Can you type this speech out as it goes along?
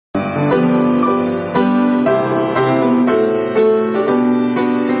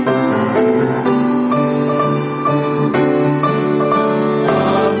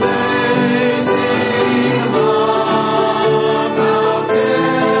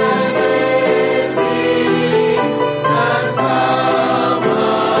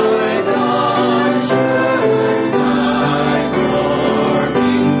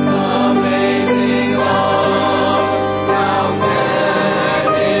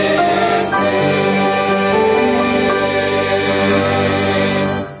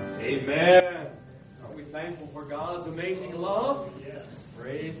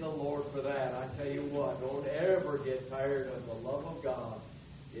tell you what, don't ever get tired of the love of God.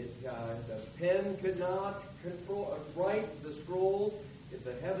 The pen could not write the scrolls if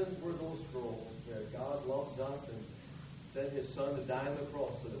the heavens were those scrolls. God loves us and sent His Son to die on the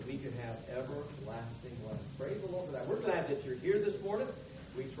cross so that we could have everlasting life. Praise the Lord for that. We're glad that you're here this morning.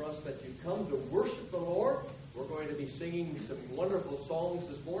 We trust that you've come to worship the Lord. We're going to be singing some wonderful songs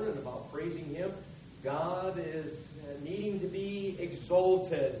this morning about praising Him. God is needing to be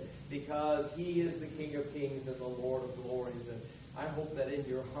exalted because He is the King of Kings and the Lord of Glories. And I hope that in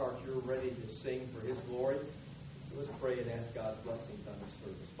your heart you're ready to sing for His glory. So let's pray and ask God's blessings on this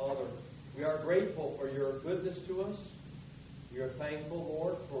service. Father, we are grateful for your goodness to us. We are thankful,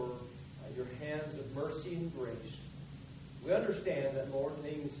 Lord, for your hands of mercy and grace. We understand that, Lord,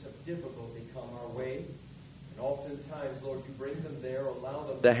 things of difficulty come our way. And oftentimes, Lord, you bring them there, allow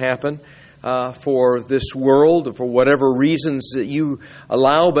them to happen for this world, for whatever reasons that you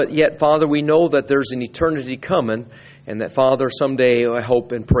allow. But yet, Father, we know that there's an eternity coming. And that, Father, someday I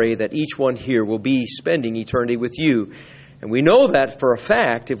hope and pray that each one here will be spending eternity with you. And we know that for a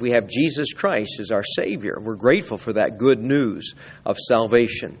fact if we have Jesus Christ as our Savior. We're grateful for that good news of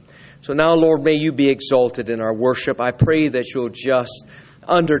salvation. So now, Lord, may you be exalted in our worship. I pray that you'll just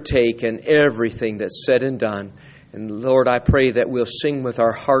undertake in everything that's said and done. And Lord, I pray that we'll sing with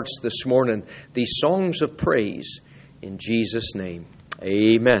our hearts this morning these songs of praise in Jesus' name.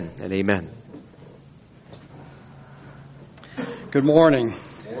 Amen and amen. Good morning.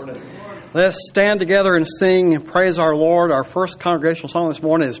 Good morning. Let's stand together and sing and praise our Lord. Our first congregational song this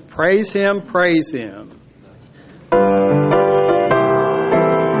morning is Praise Him, Praise Him.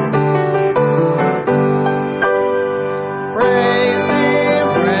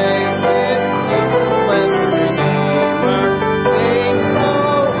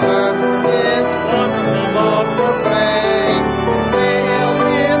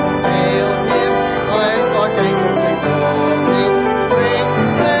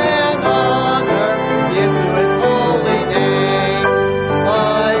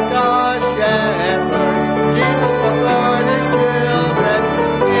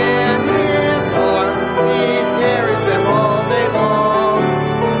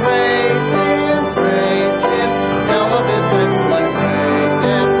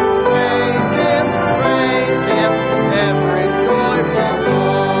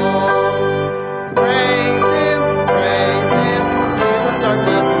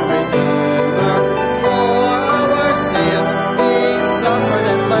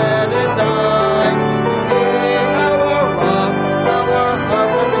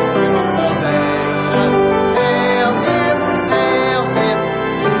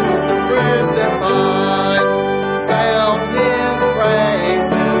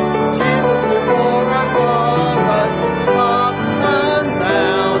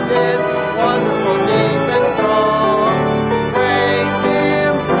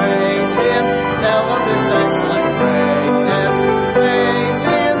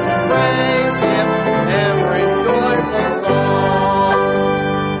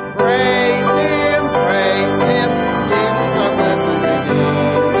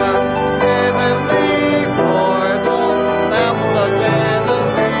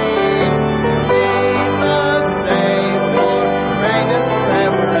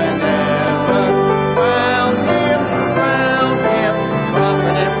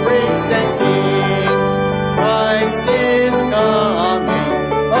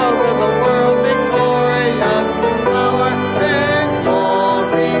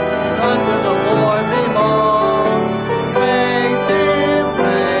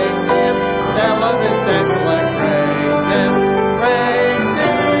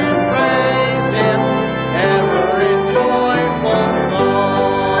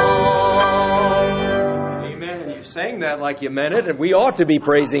 You meant it, and we ought to be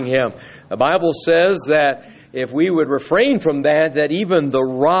praising Him. The Bible says that if we would refrain from that, that even the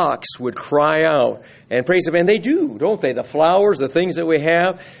rocks would cry out and praise Him. And they do, don't they? The flowers, the things that we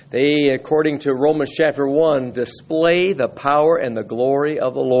have, they, according to Romans chapter 1, display the power and the glory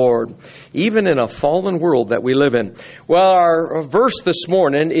of the Lord, even in a fallen world that we live in. Well, our verse this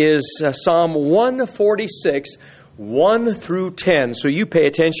morning is Psalm 146, 1 through 10. So you pay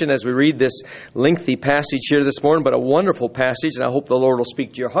attention as we read this lengthy passage here this morning, but a wonderful passage, and I hope the Lord will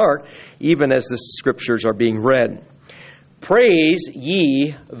speak to your heart, even as the Scriptures are being read. Praise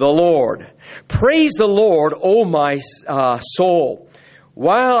ye the Lord. Praise the Lord, O my soul.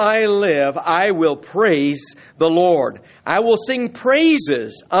 While I live, I will praise the Lord. I will sing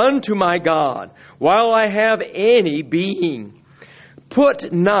praises unto my God while I have any being.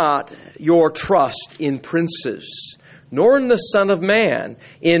 Put not your trust in princes, nor in the Son of Man,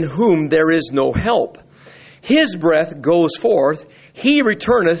 in whom there is no help. His breath goes forth, he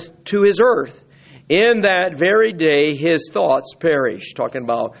returneth to his earth. In that very day his thoughts perish. Talking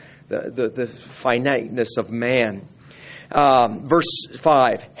about the finiteness of man. Verse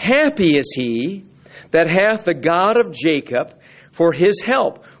 5. Happy is he that hath the God of Jacob for his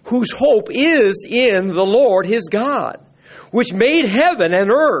help, whose hope is in the Lord his God, which made heaven and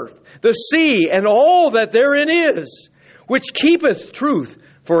earth, the sea, and all that therein is, which keepeth truth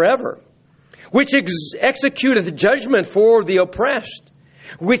forever, which executeth judgment for the oppressed,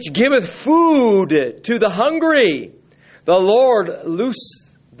 which giveth food to the hungry. The Lord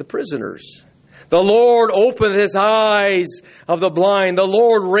looseth the prisoners. The Lord openeth his eyes of the blind. The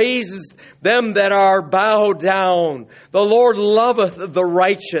Lord raises them that are bowed down. The Lord loveth the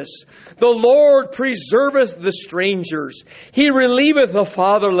righteous. The Lord preserveth the strangers. He relieveth the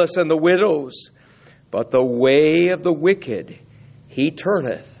fatherless and the widows. But the way of the wicked he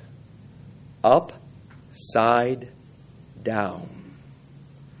turneth upside down.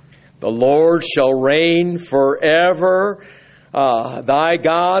 The Lord shall reign forever. Thy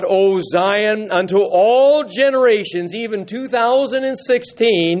God, O Zion, unto all generations, even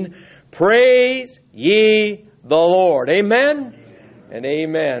 2016, praise ye the Lord. Amen? And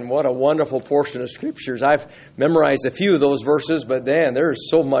amen. What a wonderful portion of Scriptures. I've memorized a few of those verses, but man, there's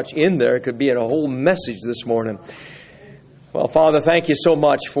so much in there. It could be in a whole message this morning. Well, Father, thank you so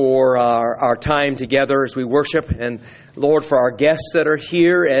much for our time together as we worship. And Lord, for our guests that are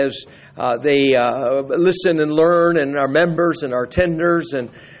here as they listen and learn, and our members and our tenders.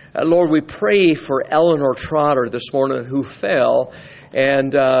 And Lord, we pray for Eleanor Trotter this morning who fell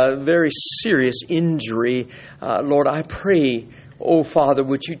and very serious injury. Lord, I pray, oh Father,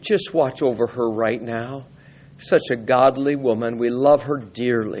 would you just watch over her right now? Such a godly woman. We love her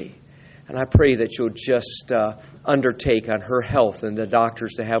dearly. And I pray that you'll just undertake on her health and the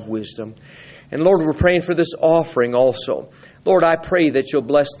doctors to have wisdom. And Lord, we're praying for this offering also. Lord, I pray that you'll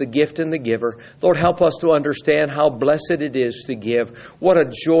bless the gift and the giver. Lord, help us to understand how blessed it is to give. What a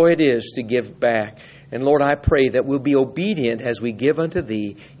joy it is to give back. And Lord, I pray that we'll be obedient as we give unto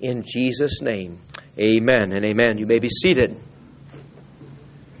thee in Jesus' name. Amen and amen. You may be seated.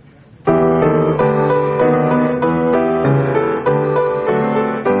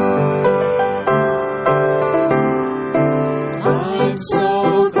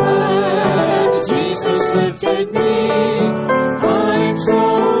 Lifted me. I'm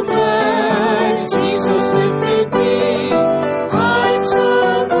so glad Jesus lifted me. I'm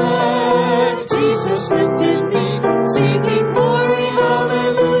so glad Jesus lifted me. Singing glory,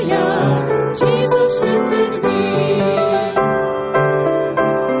 hallelujah. Jesus lifted me.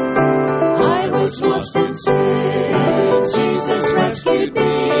 I was lost in sin. Jesus rescued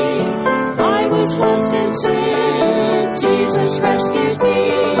me. I was lost in sin. Jesus rescued me.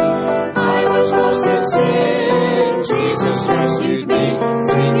 I was lost in sin, Jesus rescued me,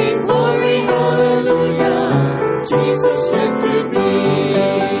 singing glory, hallelujah, Jesus lifted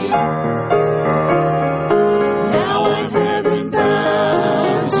me. Now I'm heaven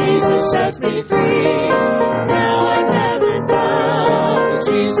bound, Jesus set me free. Now I'm heaven bound,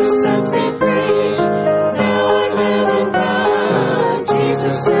 Jesus set me free. Now I'm heaven bound,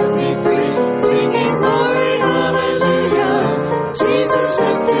 Jesus set me free, singing glory, hallelujah, Jesus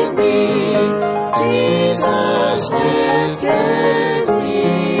lifted me. Jesus lifted me.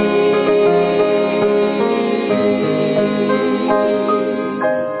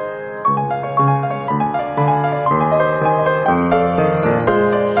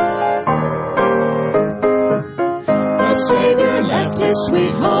 The Savior left his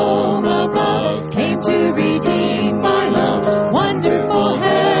sweet home above, came to redeem my love. Wonderful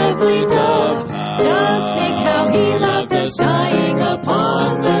heavenly dove, just think how he loved us, dying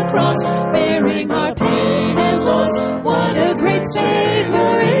upon the cross, bearing our pain and loss. What a great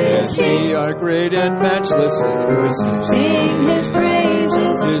Savior is he! Our great and matchless mercy. Sing his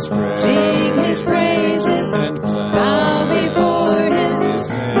praises, sing his praises, and bow before him,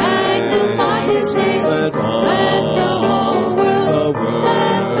 magnify his name. Let the whole world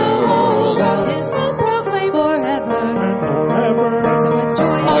his name proclaim forever. Praise him with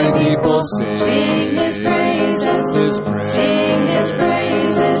joy. My people Sing his praises, sing his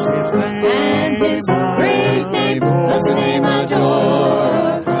praises, and his great name, let the name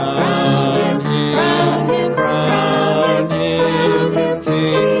adore. Crown him,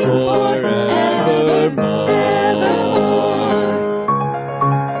 King forevermore.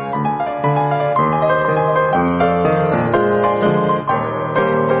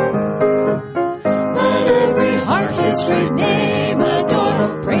 Let every heart his great name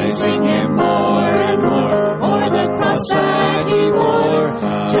adore, praising him more and more. For the cross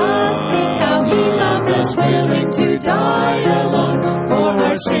die alone for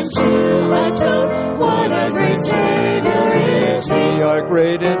our sins to atone. What a great Savior is He! Our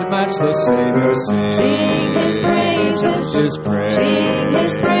great and matchless Savior, Sing His praises, His praise, sing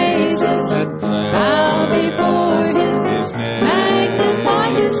His praises, and bow before Him, His name. magnify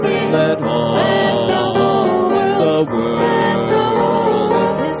His name. Let the whole world, let the whole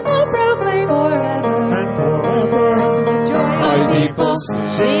world His love proclaim forever and forever. With joy, My people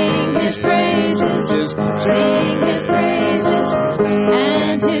sing His praises, sing His praises,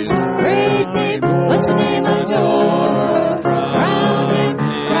 and His great name. What's the name? Adore. Crown Him,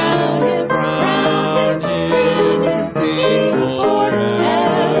 crown Him, crown Him, crown Him, King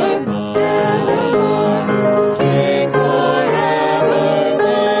forever, evermore. King forevermore.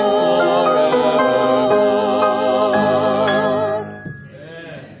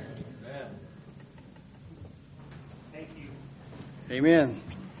 Amen.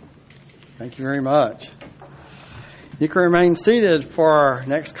 Thank you very much. You can remain seated for our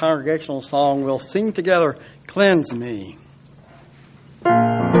next congregational song. We'll sing together, Cleanse Me.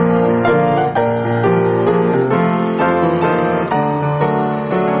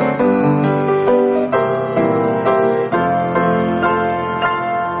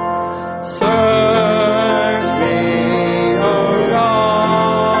 Search me, O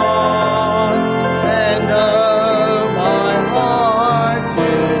God, and know my heart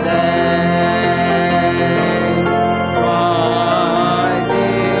today. Try me,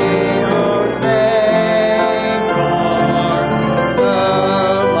 O Savior,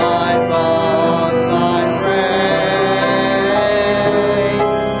 know my thoughts, I pray.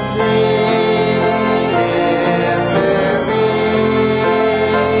 See if there be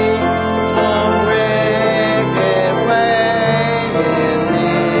some wicked way in me.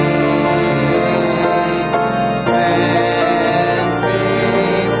 Cleanse me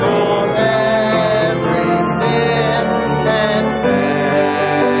from every sin and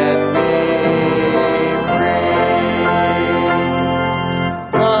set me free.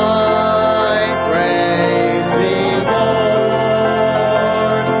 I praise Thee,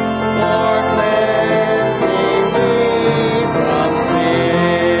 Lord, for cleansing me from sin.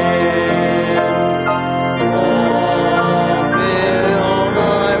 Fulfill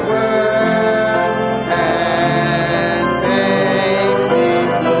Thy word and make me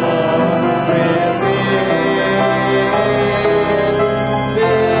pure within.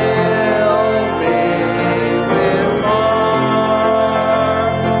 Fill me with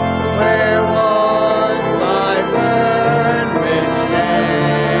love where once I burned with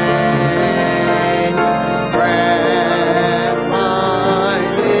shame. Grant my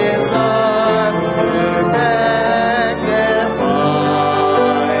desire to magnify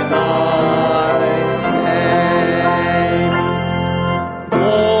Thy name.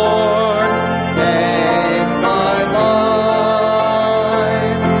 Lord, take my life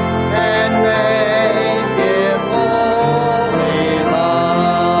and make it wholly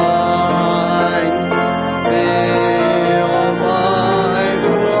Thine. Fill my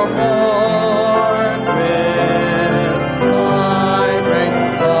poor heart with Thy great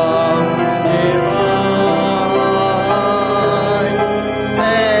love divine.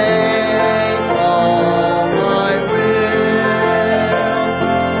 Take all my will,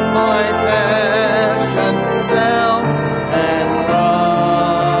 my passion, self, and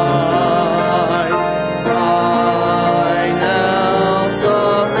pride. I now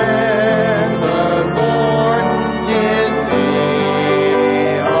surrender, Lord, in me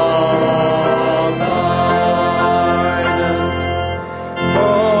abide.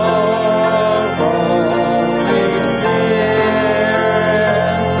 Holy Spirit,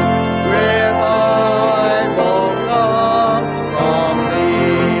 revival comes from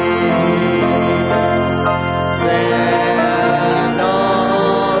Thee. Send a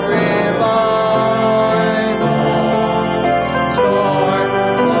revival, start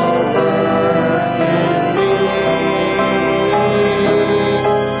a work in me.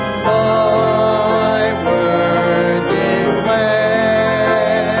 Thy word declares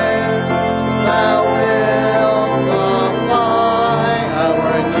Thou wilt supply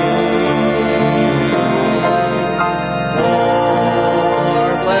our need.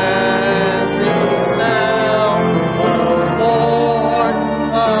 More blessings now, O Lord,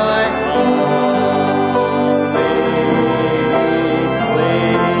 I humbly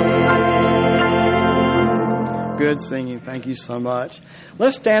plead. Good singing. Thank you so much.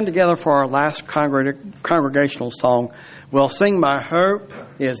 Let's stand together for our last congregational song. We'll sing, My Hope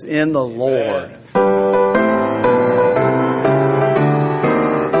is in the Lord.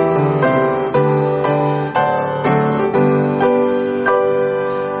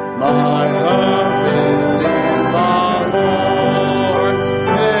 My hope is in Thy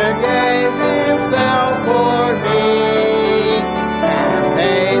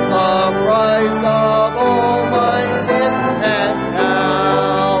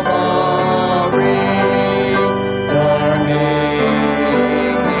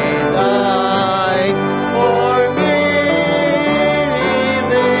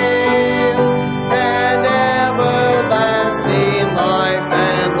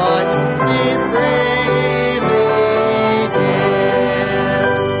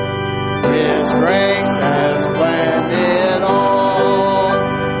His grace has planned it all.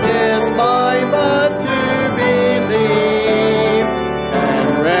 'Tis mine but to believe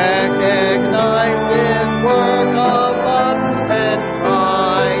and recognize His work of love and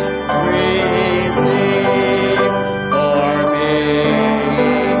Christ received. For me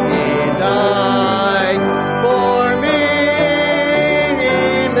He died, for me He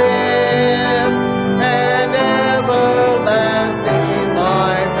lives, and everlasting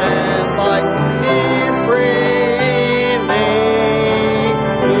life and life He freely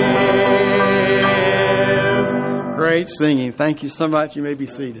gives. Great singing. Thank you so much. You may be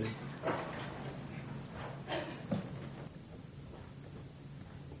seated.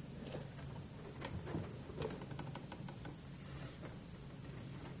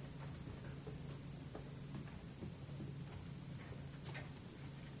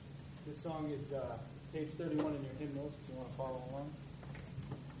 This song is page 31 in your hymnals if you want to follow along.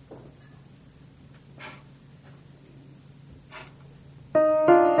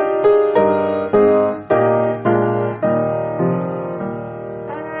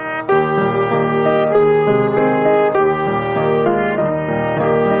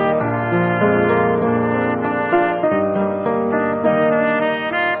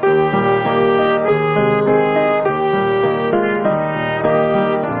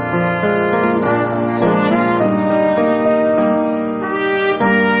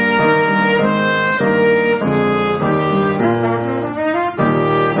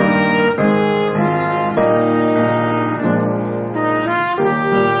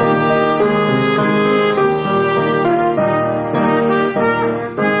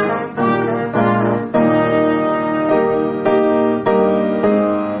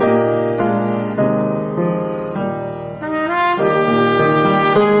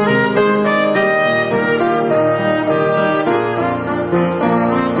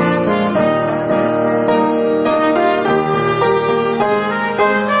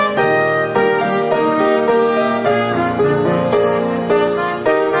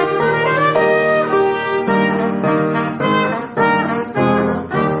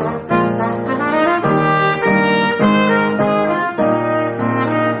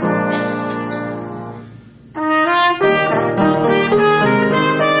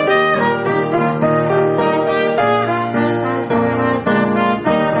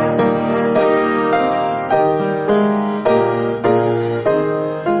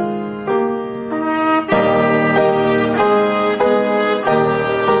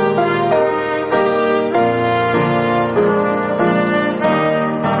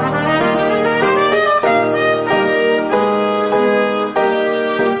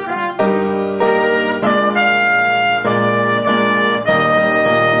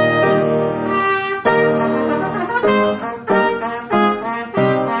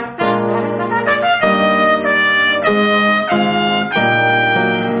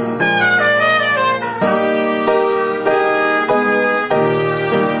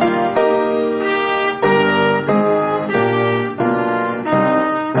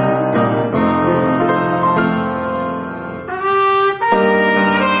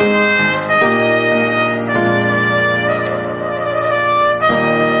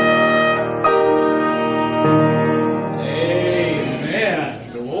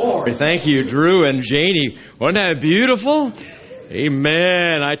 Thank you, Drew and Janie. Wasn't that beautiful?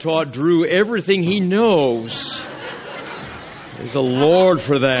 Amen. I taught Drew everything he knows. Praise the Lord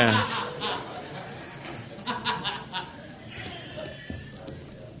for that.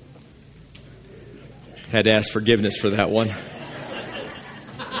 Had to ask forgiveness for that one.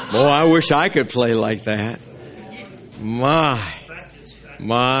 Oh, I wish I could play like that. My.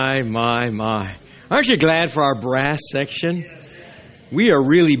 Aren't you glad for our brass section? We are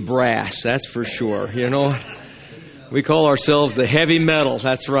really brass, that's for sure. You know, we call ourselves the heavy metal.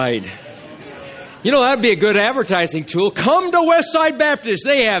 That's right. You know, that'd be a good advertising tool. Come to Westside Baptist.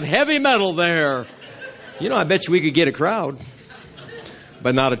 They have heavy metal there. You know, I bet you we could get a crowd,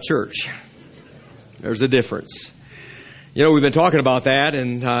 but not a church. There's a difference. You know, we've been talking about that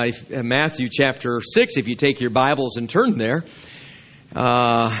in Matthew chapter 6. If you take your Bibles and turn there,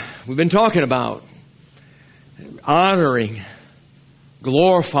 we've been talking about honoring,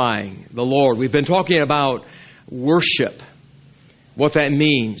 glorifying the Lord. We've been talking about worship, what that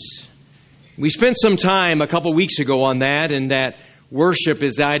means. We spent some time a couple weeks ago on that, and that worship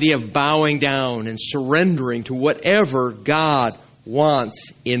is the idea of bowing down and surrendering to whatever God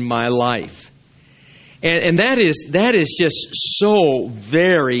wants in my life. And that is just so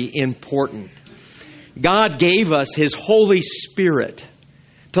very important. God gave us His Holy Spirit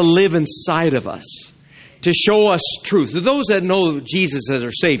to live inside of us, to show us truth. To those that know Jesus as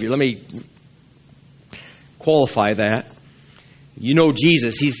their Savior, let me qualify that. You know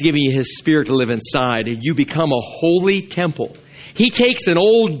Jesus, He's giving you His Spirit to live inside, and you become a holy temple. He takes an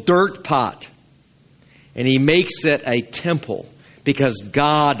old dirt pot and He makes it a temple because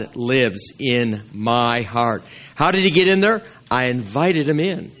God lives in my heart. How did He get in there? I invited Him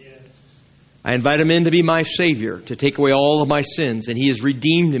in. I invite Him in to be my Savior, to take away all of my sins, and He has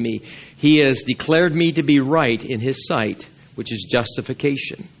redeemed me. He has declared me to be right in His sight, which is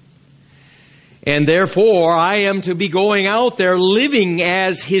justification. And therefore, I am to be going out there living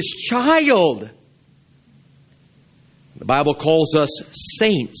as His child. The Bible calls us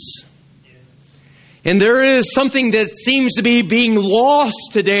saints. And there is something that seems to be being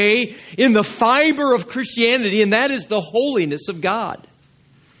lost today in the fiber of Christianity, and that is the holiness of God.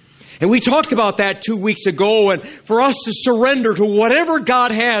 And we talked about that 2 weeks ago, and for us to surrender to whatever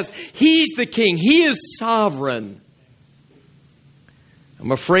God has, He's the King. He is sovereign.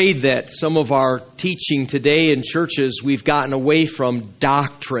 I'm afraid that some of our teaching today in churches, we've gotten away from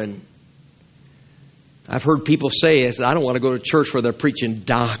doctrine. I've heard people say, I don't want to go to church where they're preaching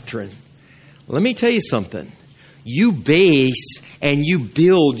doctrine. Let me tell you something. You base and you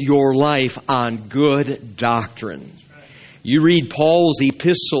build your life on good doctrine. You read Paul's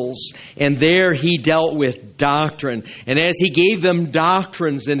epistles, and there he dealt with doctrine. And as he gave them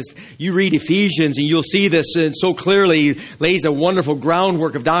doctrines, and you read Ephesians, and you'll see this and so clearly, he lays a wonderful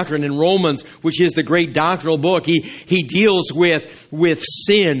groundwork of doctrine in Romans, which is the great doctrinal book. He deals with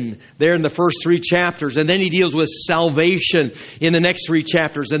sin there in the first 3 chapters, and then he deals with salvation in the next 3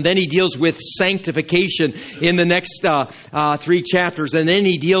 chapters, and then he deals with sanctification in the next 3 chapters, and then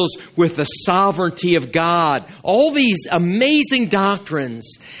he deals with the sovereignty of God. All these amazing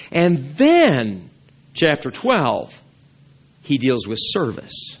doctrines. And then, chapter 12, he deals with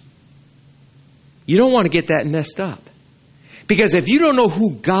service. You don't want to get that messed up. Because if you don't know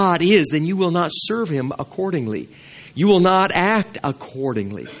who God is, then you will not serve Him accordingly. You will not act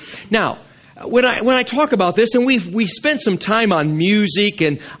accordingly. Now, when I talk about this, and we spent some time on music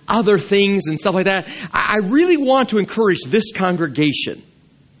and other things and stuff like that, I really want to encourage this congregation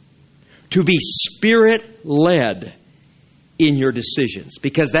to be Spirit-led in your decisions,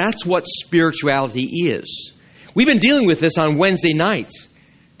 because that's what spirituality is. We've been dealing with this on Wednesday nights,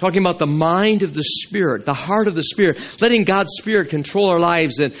 talking about the mind of the Spirit, the heart of the Spirit, letting God's Spirit control our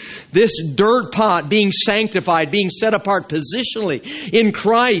lives, and this dirt pot being sanctified, being set apart positionally in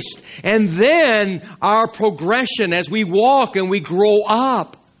Christ, and then our progression as we walk and we grow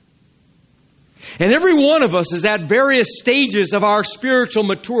up. And every one of us is at various stages of our spiritual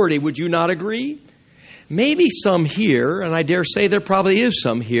maturity. Would you not agree? Maybe some here, and I dare say there probably is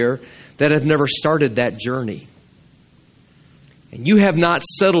some here, that have never started that journey. And you have not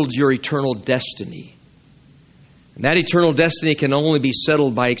settled your eternal destiny. And that eternal destiny can only be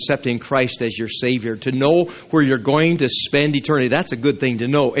settled by accepting Christ as your Savior. To know where you're going to spend eternity, that's a good thing to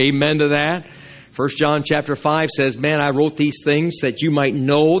know. Amen to that. 1 John chapter 5 says, man, I wrote these things that you might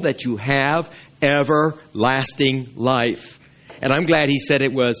know that you have everlasting life. And I'm glad he said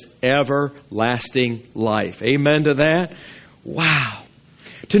it was everlasting life. Amen to that? Wow.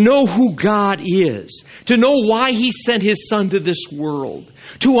 To know who God is. To know why He sent His Son to this world.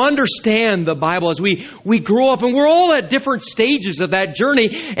 To understand the Bible as we grow up. And we're all at different stages of that journey.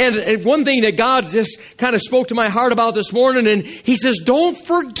 And one thing that God just kind of spoke to my heart about this morning, and He says, don't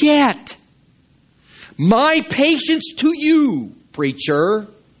forget my patience to you, preacher,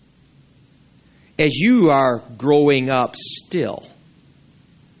 as you are growing up still.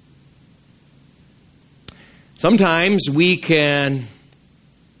 Sometimes we can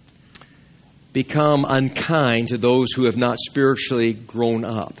become unkind to those who have not spiritually grown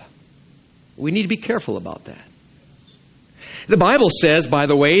up. We need to be careful about that. The Bible says, by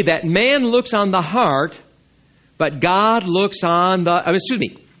the way, that man looks on the heart, but God looks on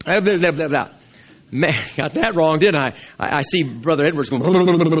the... Man, got that wrong, didn't I? I see Brother Edwards going,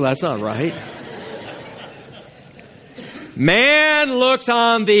 that's not right. Man looks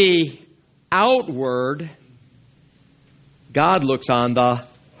on the outward, God looks on the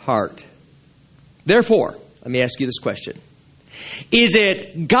heart. Therefore, let me ask you this question. Is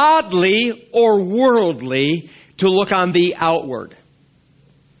it godly or worldly to look on the outward?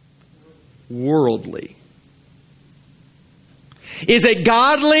 Worldly. Is it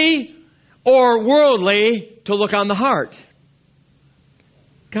godly or worldly to look on the heart?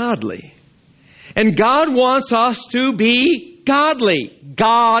 Godly. And God wants us to be godly,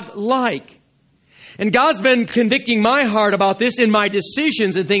 God-like. And God's been convicting my heart about this in my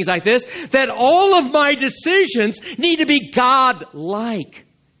decisions and things like this, that all of my decisions need to be God-like.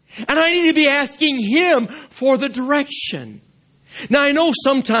 And I need to be asking Him for the direction. Now, I know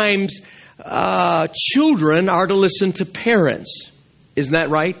sometimes children are to listen to parents. Isn't that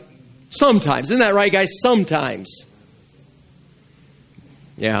right? Sometimes. Isn't that right, guys? Sometimes.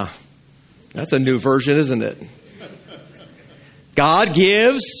 Yeah. That's a new version, isn't it? God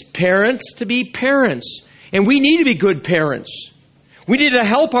gives parents to be parents. And we need to be good parents. We need to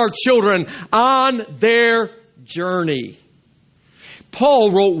help our children on their journey.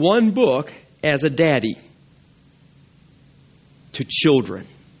 Paul wrote one book as a daddy to children.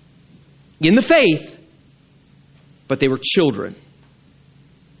 In the faith, but they were children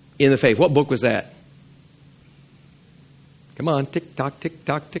in the faith. What book was that? Come on, tick-tock,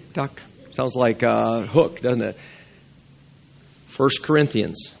 tick-tock, tick-tock. Sounds like Hook, doesn't it? 1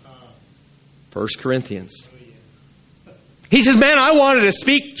 Corinthians. 1 Corinthians. He says, man, I wanted to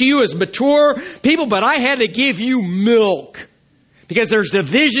speak to you as mature people, but I had to give you milk. Because there's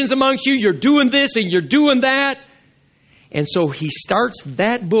divisions amongst you. You're doing this and you're doing that. And so he starts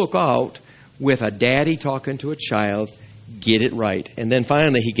that book out with a daddy talking to a child. Get it right. And then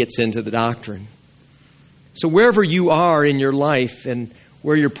finally he gets into the doctrine. So wherever you are in your life and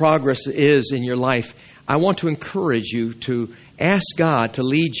where your progress is in your life, I want to encourage you to ask God to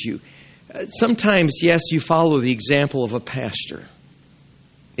lead you. Sometimes, yes, you follow the example of a pastor.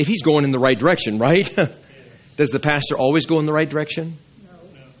 If he's going in the right direction, right? Does the pastor always go in the right direction? No.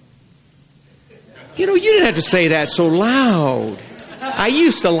 You know, you didn't have to say that so loud. I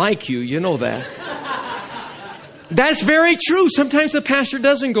used to like you, you know that. That's very true. Sometimes the pastor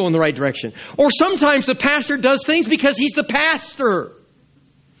doesn't go in the right direction. Or sometimes the pastor does things because he's the pastor.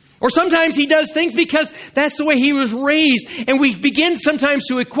 Or sometimes he does things because that's the way he was raised. And we begin sometimes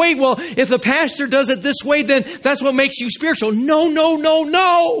to equate, well, if the pastor does it this way, then that's what makes you spiritual. No, no, no,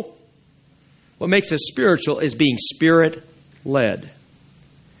 no. What makes us spiritual is being Spirit-led.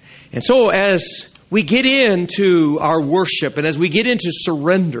 And so as we get into our worship and as we get into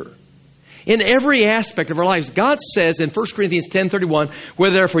surrender, in every aspect of our lives, God says in 1 Corinthians 10:31,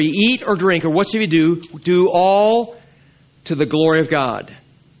 whether therefore you eat or drink or whatsoever you do all to the glory of God.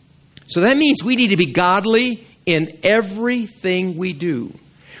 So that means we need to be godly in everything we do.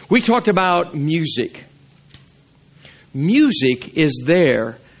 We talked about music. Music is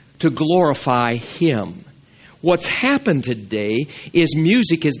there to glorify Him. What's happened today is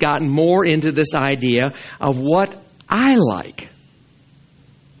music has gotten more into this idea of what I like.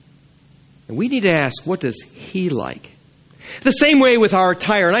 And we need to ask, what does He like? The same way with our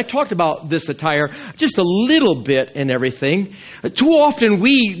attire. And I talked about this attire just a little bit and everything. Too often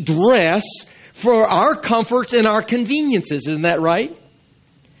we dress for our comforts and our conveniences. Isn't that right?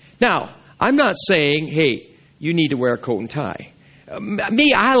 Now, I'm not saying, hey, you need to wear a coat and tie.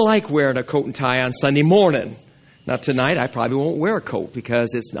 Me, I like wearing a coat and tie on Sunday morning. Now, tonight I probably won't wear a coat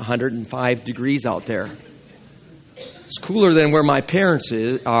because it's 105 degrees out there. It's cooler than where my parents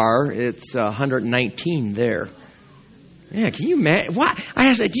are. It's 119 there. Yeah, can you imagine? What? I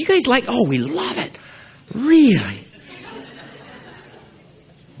asked, do you guys like, oh, we love it. Really?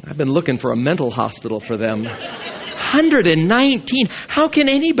 I've been looking for a mental hospital for them. 119. How can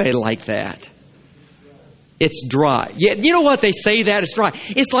anybody like that? It's dry. Yeah, you know what? They say that it's dry.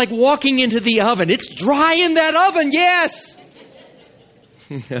 It's like walking into the oven. It's dry in that oven, yes.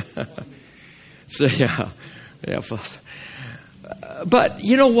 So, yeah. But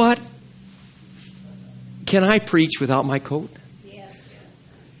you know what? Can I preach without my coat? Yes.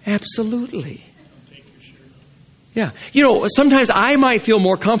 Absolutely. Yeah. You know, sometimes I might feel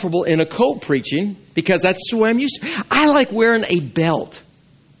more comfortable in a coat preaching because that's the way I'm used to. I like wearing a belt,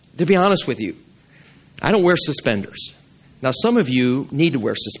 to be honest with you. I don't wear suspenders. Now, some of you need to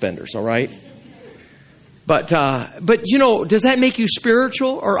wear suspenders, all right? But you know, does that make you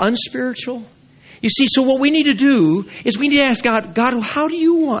spiritual or unspiritual? You see, so what we need to do is we need to ask God, how do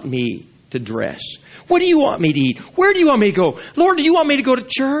you want me to dress? What do you want me to eat? Where do you want me to go? Lord, do you want me to go to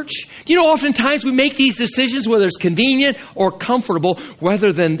church? You know, oftentimes we make these decisions whether it's convenient or comfortable,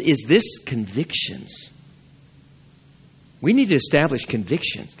 rather than is this convictions. We need to establish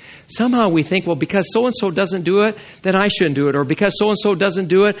convictions. Somehow we think, well, because so-and-so doesn't do it, then I shouldn't do it. Or because so-and-so doesn't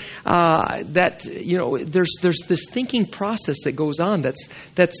do it, that, you know, there's this thinking process that goes on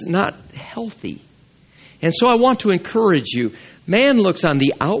that's not healthy. And so I want to encourage you. Man looks on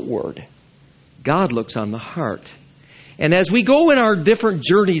the outward. God looks on the heart. And as we go in our different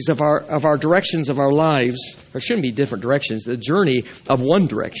journeys of our directions of our lives, there shouldn't be different directions, the journey of one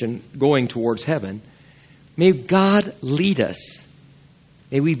direction going towards heaven, may God lead us.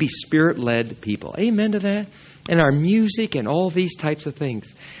 May we be Spirit-led people. Amen to that? And our music and all these types of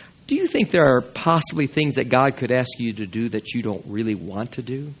things. Do you think there are possibly things that God could ask you to do that you don't really want to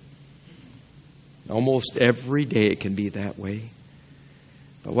do? Almost every day it can be that way.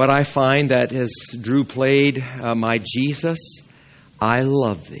 But what I find that as Drew played, My Jesus, I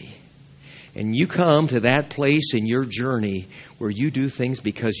love thee. And you come to that place in your journey where you do things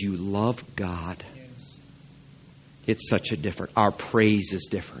because you love God. It's such a different. Our praise is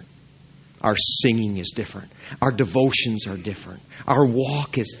different. Our singing is different. Our devotions are different. Our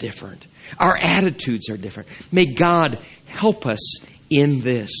walk is different. Our attitudes are different. May God help us in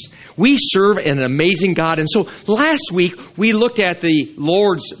this. We serve an amazing God. And so last week we looked at the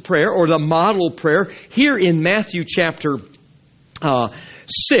Lord's Prayer, or the model prayer, here in Matthew chapter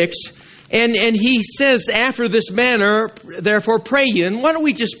 6. And he says, after this manner, therefore pray ye. And why don't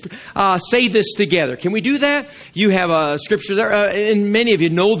we just say this together? Can we do that? You have a scripture there, and many of you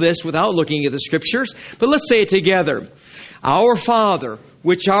know this without looking at the scriptures. But let's say it together. Our Father,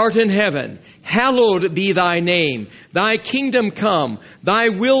 which art in heaven, hallowed be thy name. Thy kingdom come, thy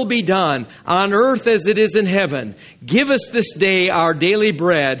will be done, on earth as it is in heaven. Give us this day our daily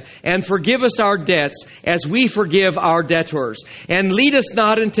bread, and forgive us our debts as we forgive our debtors. And lead us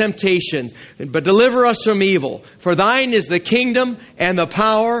not in temptation, but deliver us from evil. For thine is the kingdom, and the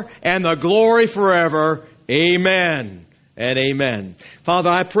power, and the glory forever. Amen. And amen. Father,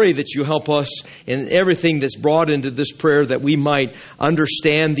 I pray that you help us in everything that's brought into this prayer, that we might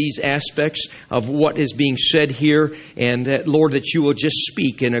understand these aspects of what is being said here. And that, Lord, that you will just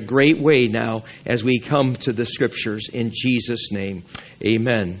speak in a great way now as we come to the scriptures. In Jesus' name,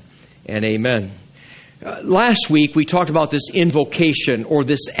 amen and amen. Last week we talked about this invocation, or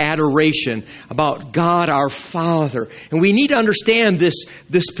this adoration, about God our Father. And we need to understand this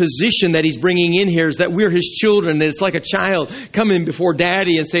position that He's bringing in here, is that we're His children. It's like a child coming before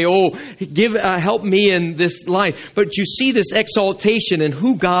Daddy and say, oh, help me in this life. But you see this exaltation in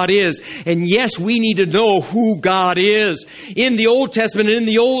who God is. And yes, we need to know who God is. In the Old Testament and in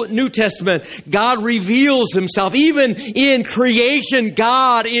the New Testament, God reveals Himself. Even in creation,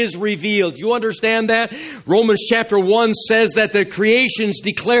 God is revealed. You understand that? Romans chapter 1 says that the creations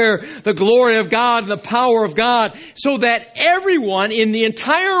declare the glory of God and the power of God, so that everyone in the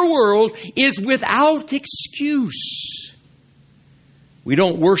entire world is without excuse. We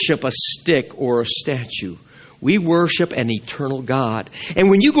don't worship a stick or a statue. We worship an eternal God.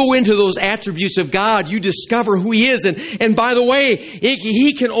 And when you go into those attributes of God, you discover who He is. And by the way,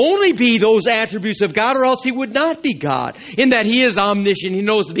 He can only be those attributes of God, or else He would not be God. In that He is omniscient. He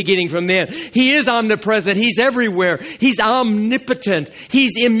knows the beginning from the end. He is omnipresent. He's everywhere. He's omnipotent.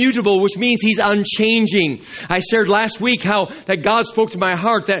 He's immutable, which means He's unchanging. I shared last week how that God spoke to my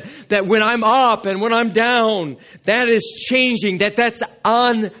heart that when I'm up and when I'm down, that is changing. That's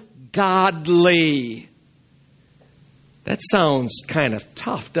ungodly. That sounds kind of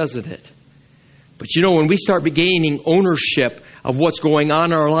tough, doesn't it? But you know, when we start gaining ownership of what's going on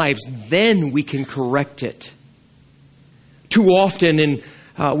in our lives, then we can correct it. Too often,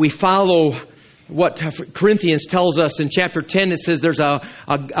 we follow what Corinthians tells us in chapter 10. It says there's a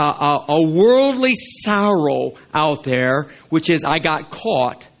worldly sorrow out there, which is, I got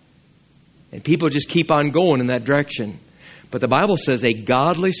caught. And people just keep on going in that direction. But the Bible says a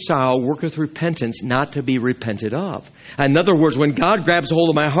godly sorrow worketh repentance, not to be repented of. In other words, when God grabs a hold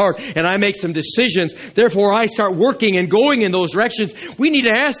of my heart and I make some decisions, therefore I start working and going in those directions, we need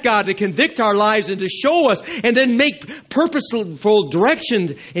to ask God to convict our lives and to show us, and then make purposeful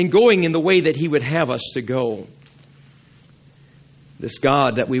direction in going in the way that He would have us to go. This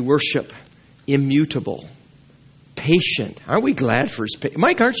God that we worship, immutable, patient. Aren't we glad for His patience?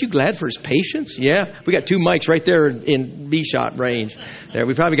 Mike, aren't you glad for His patience? Yeah. We got two mics right there in B-shot range. There.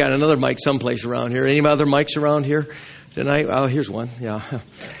 We probably got another mic someplace around here. Any other mics around here tonight? Oh, here's one. Yeah.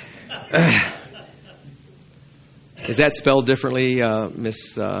 Is that spelled differently,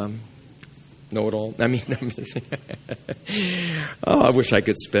 Miss Know-it-all? I mean, oh, I wish I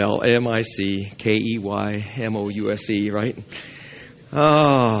could spell M-I-C-K-E-Y-M-O-U-S-E, right?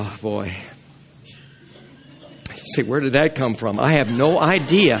 Oh, boy. Say, where did that come from? I have no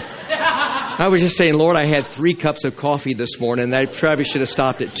idea. I was just saying, Lord, I had 3 cups of coffee this morning, and I probably should have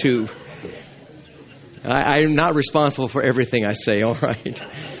stopped at 2. I'm not responsible for everything I say, all right?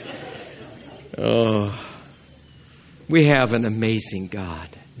 Oh, we have an amazing God.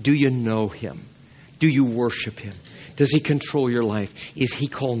 Do you know Him? Do you worship Him? Does He control your life? Is He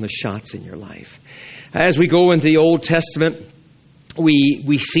calling the shots in your life? As we go into the Old Testament,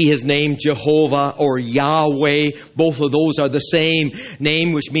 we see His name Jehovah or Yahweh. Both of those are the same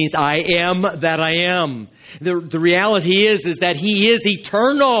name, which means I am that I am. The reality is that He is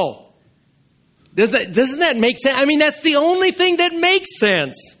eternal. Doesn't that make sense? I mean, that's the only thing that makes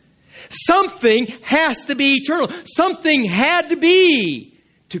sense. Something has to be eternal. Something had to be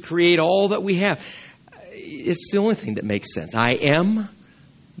to create all that we have. It's the only thing that makes sense. I am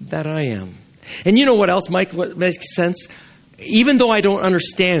that I am. And you know what else, Mike, what makes sense? Even though I don't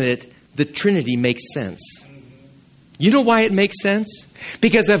understand it, the Trinity makes sense. You know why it makes sense?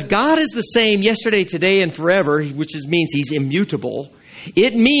 Because if God is the same yesterday, today, and forever, which means He's immutable,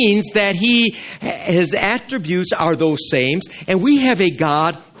 it means that His attributes are those same, and we have a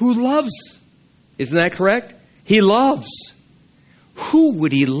God who loves. Isn't that correct? He loves. Who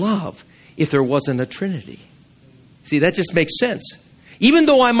would He love if there wasn't a Trinity? See, that just makes sense. Even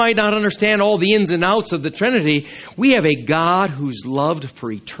though I might not understand all the ins and outs of the Trinity, we have a God who's loved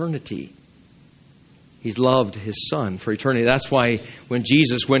for eternity. He's loved His Son for eternity. That's why when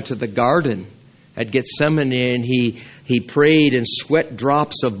Jesus went to the garden at Gethsemane and he prayed and sweat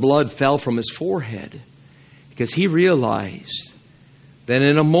drops of blood fell from His forehead, because He realized that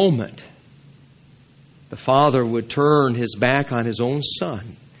in a moment the Father would turn His back on His own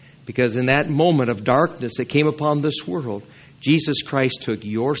Son, because in that moment of darkness that came upon this world, Jesus Christ took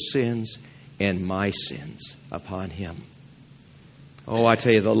your sins and my sins upon Him. Oh, I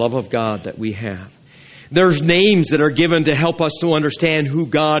tell you, the love of God that we have. There's names that are given to help us to understand who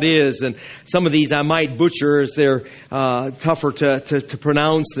God is. And some of these I might butcher as they're tougher to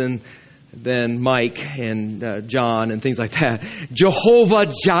pronounce than Mike and John and things like that.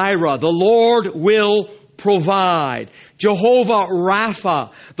 Jehovah Jireh, the Lord will provide. Jehovah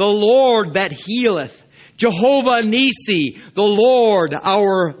Rapha, the Lord that healeth. Jehovah Nisi, the Lord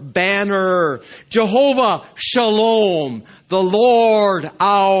our banner. Jehovah Shalom, the Lord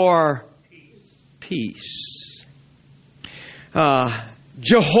our peace.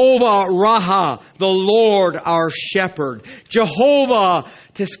 Jehovah Raha, the Lord our shepherd. Jehovah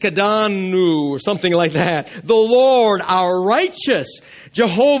Tiskadanu, or something like that. The Lord our righteous.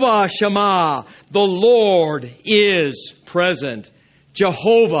 Jehovah Shammah, the Lord is present.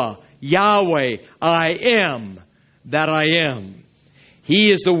 Jehovah Yahweh, I am that I am.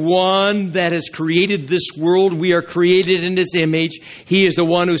 He is the one that has created this world. We are created in His image. He is the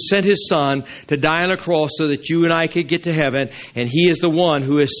one who sent His Son to die on a cross so that you and I could get to heaven. And He is the one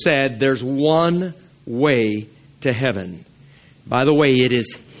who has said there's one way to heaven. By the way, it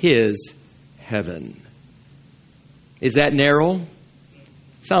is His heaven. Is that narrow?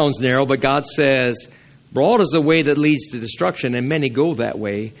 Sounds narrow, but God says, broad is the way that leads to destruction, and many go that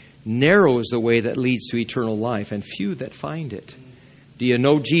way. Narrow is the way that leads to eternal life, and few that find it. Do you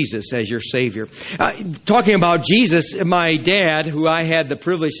know Jesus as your Savior? Talking about Jesus, my dad, who I had the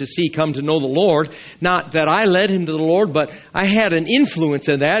privilege to see come to know the Lord, not that I led him to the Lord, but I had an influence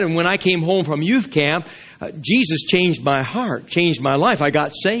in that. And when I came home from youth camp, Jesus changed my heart, changed my life. I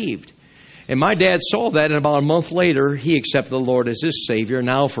got saved. And my dad saw that, and about a month later, he accepted the Lord as his Savior.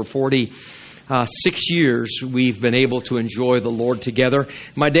 Now for 46 years, we've been able to enjoy the Lord together.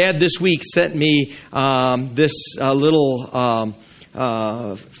 My dad this week sent me this little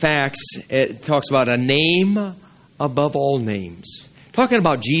facts. It talks about a name above all names. Talking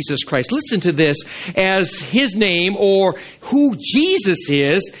about Jesus Christ. Listen to this. As His name, or who Jesus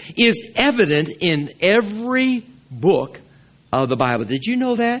is evident in every book of the Bible. Did you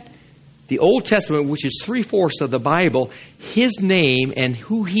know that? The Old Testament, which is 3/4 of the Bible, His name and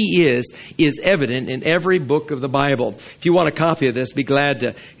who He is evident in every book of the Bible. If you want a copy of this, be glad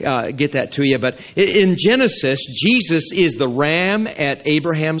to get that to you. But in Genesis, Jesus is the ram at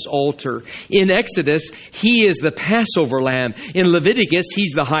Abraham's altar. In Exodus, He is the Passover lamb. In Leviticus,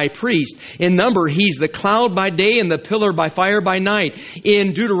 He's the high priest. In Number, He's the cloud by day and the pillar by fire by night.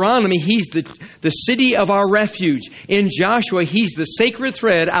 In Deuteronomy, He's the city of our refuge. In Joshua, He's the sacred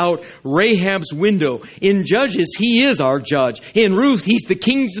thread out Rahab's window. In Judges, He is our judge. In Ruth, He's the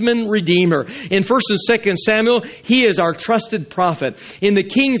kinsman redeemer. In 1 and 2 Samuel, He is our trusted prophet. In the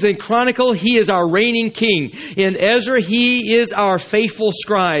Kings and Chronicle, He is our reigning king. In Ezra, He is our faithful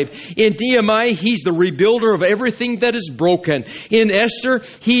scribe. In Nehemiah, He's the rebuilder of everything that is broken. In Esther,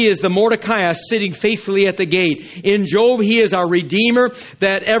 He is the Mordecai sitting faithfully at the gate. In Job, He is our redeemer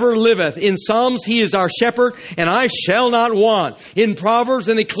that ever liveth. In Psalms, He is our shepherd, and I shall not want. In Proverbs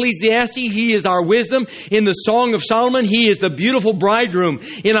and Ecclesiastes, He is our wisdom. In the Song of Solomon, He is the beautiful bridegroom.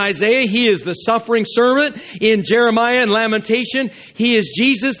 In Isaiah, He is the suffering servant. In Jeremiah and Lamentation, He is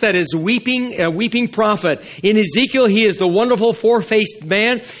Jesus that is weeping prophet. In Ezekiel, He is the wonderful four-faced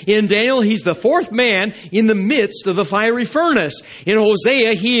man. In Daniel, He's the fourth man in the midst of the fiery furnace. In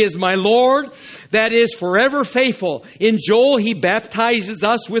Hosea, He is my Lord that is forever faithful. In Joel, He baptizes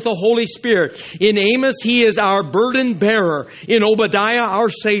us with the Holy Spirit. In Amos, He is our burden bearer. In Obadiah, our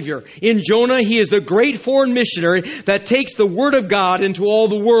Savior. In Jonah, He is the great foreign missionary that takes the Word of God into all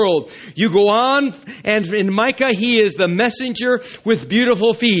the world. You go on, and in Micah, He is the messenger with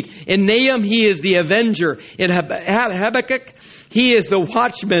beautiful feet. In Nahum, He is the avenger. In Habakkuk, He is the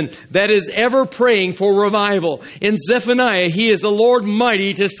watchman that is ever praying for revival. In Zephaniah, He is the Lord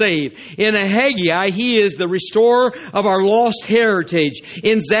mighty to save. In Haggai, He is the restorer of our lost heritage.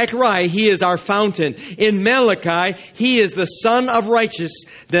 In Zechariah, He is our fountain. In Malachi, He is the Son of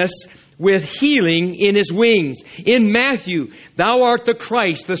righteousness with healing in His wings. In Matthew, Thou art the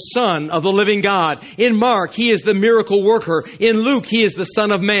Christ, the Son of the living God. In Mark, He is the miracle worker. In Luke, He is the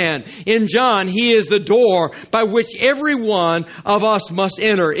Son of Man. In John, He is the door by which every one of us must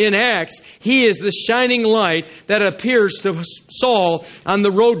enter. In Acts, He is the shining light that appears to Saul on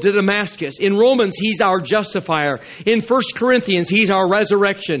the road to Damascus. In Romans, He's our justifier. In 1 Corinthians, He's our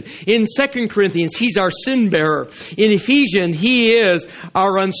resurrection. In 2 Corinthians, He's our sin bearer. In Ephesians, He is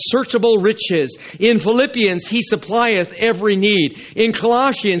our unsearchable riches. In Philippians, He supplieth every need. In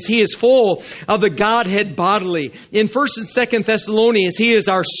Colossians, He is full of the Godhead bodily. In 1 and 2 Thessalonians, He is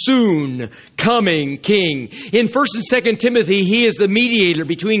our soon coming King. In 1 and 2 Timothy, He is the mediator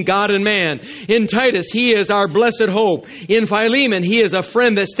between God and man. In Titus, He is our blessed hope. In Philemon, He is a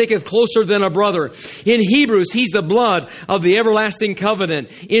friend that sticketh closer than a brother. In Hebrews, He's the blood of the everlasting covenant.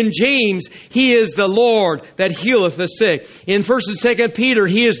 In James, He is the Lord that healeth the sick. In 1 and 2 Peter,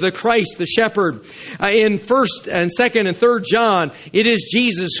 He is the Christ, the shepherd. In 1 and 2 and 3 John, it is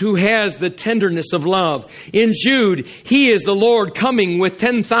Jesus who has the tenderness of love. In Jude, He is the Lord coming with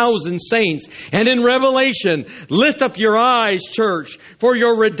 10,000 saints. And in Revelation, lift up your eyes, church, for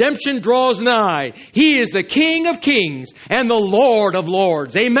your redemption draws nigh. He is the King of kings and the Lord of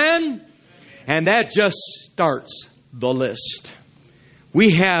lords. Amen? And that just starts the list.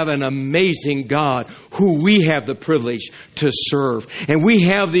 We have an amazing God who we have the privilege to serve. And we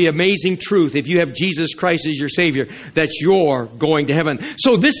have the amazing truth, if you have Jesus Christ as your Savior, that you're going to heaven.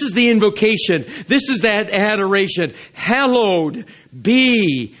 So this is the invocation. This is that adoration. Hallowed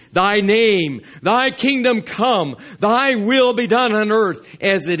be Thy name. Thy kingdom come. Thy will be done on earth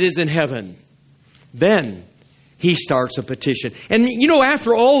as it is in heaven. Then He starts a petition. And you know,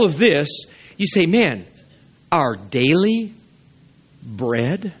 after all of this, you say, man, our daily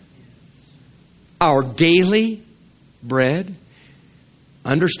bread, our daily bread,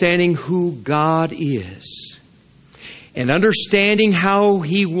 understanding who God is and understanding how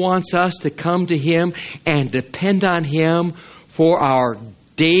He wants us to come to Him and depend on Him for our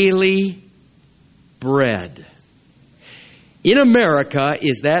daily bread. In America,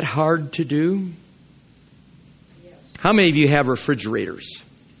 is that hard to do? How many of you have refrigerators?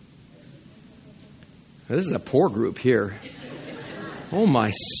 This is a poor group here. Oh,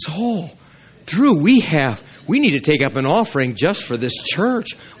 my soul. Drew, we need to take up an offering just for this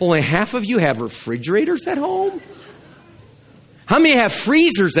church. Only half of you have refrigerators at home? How many have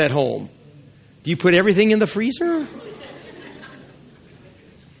freezers at home? Do you put everything in the freezer?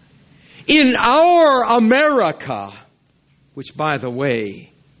 In our America, which, by the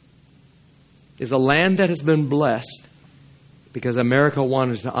way, is a land that has been blessed because America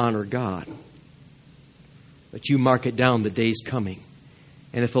wanted to honor God. But you mark it down, the day's coming.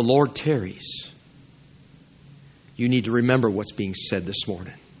 And if the Lord tarries, you need to remember what's being said this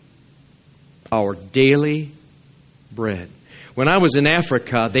morning. Our daily bread. When I was in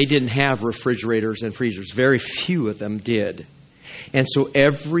Africa, they didn't have refrigerators and freezers. Very few of them did. And so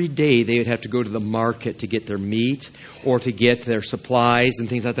every day they would have to go to the market to get their meat or to get their supplies and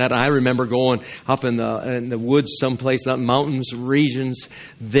things like that. I remember going up in the woods someplace, the mountains regions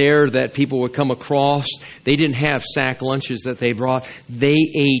there that people would come across. They didn't have sack lunches that they brought. They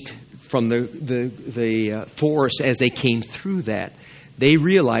ate from the forest as they came through that. They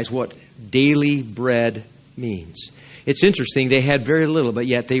realized what daily bread means. It's interesting. They had very little, but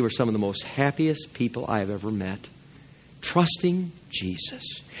yet they were some of the most happiest people I've ever met. Trusting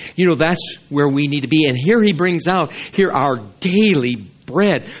Jesus. You know, that's where we need to be. And here He brings out here our daily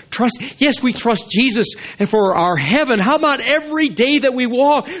bread. Trust. Yes, we trust Jesus and for our heaven. How about every day that we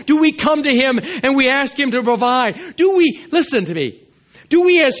walk? Do we come to Him and we ask Him to provide? Do we, listen to me, do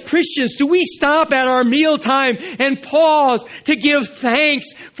we as Christians, do we stop at our mealtime and pause to give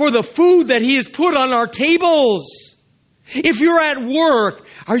thanks for the food that He has put on our tables? If you're at work,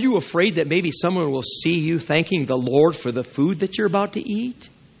 are you afraid that maybe someone will see you thanking the Lord for the food that you're about to eat?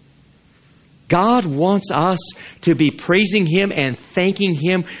 God wants us to be praising Him and thanking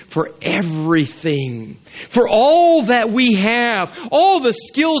Him for everything. For all that we have, all the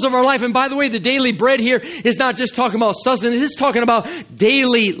skills of our life. And by the way, the daily bread here is not just talking about sustenance, it's talking about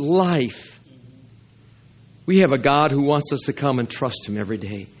daily life. We have a God who wants us to come and trust Him every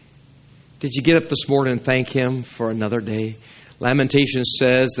day. Did you get up this morning and thank Him for another day? Lamentations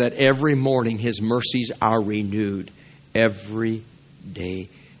says that every morning His mercies are renewed. Every day.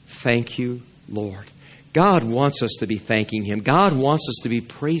 Thank you, Lord. God wants us to be thanking Him. God wants us to be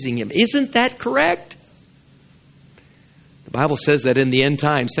praising Him. Isn't that correct? The Bible says that in the end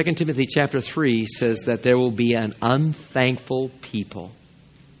times, 2 Timothy chapter 3 says that there will be an unthankful people.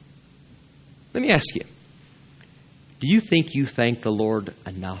 Let me ask you, do you think you thank the Lord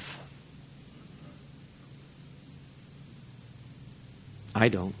enough? I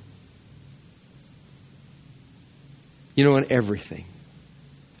don't. You know, in everything,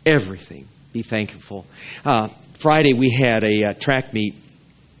 be thankful. Friday we had a track meet,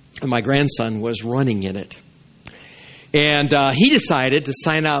 and my grandson was running in it. And he decided to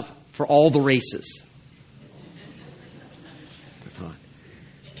sign up for all the races.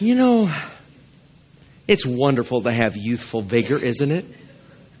 You know, it's wonderful to have youthful vigor, isn't it?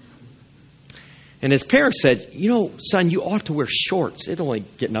 And his parents said, you know, son, you ought to wear shorts. It's only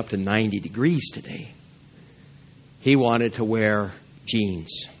getting up to 90 degrees today. He wanted to wear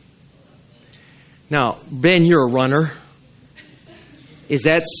jeans. Now, Ben, you're a runner. Is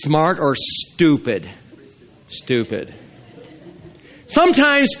that smart or stupid? Stupid.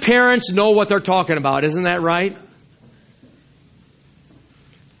 Sometimes parents know what they're talking about. Isn't that right?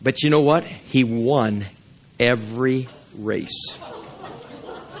 But you know what? He won every race.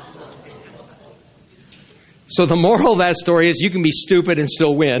 So the moral of that story is you can be stupid and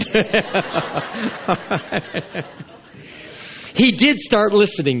still win. He did start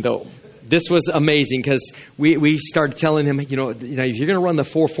listening, though. This was amazing because we started telling him, you know, if you're going to run the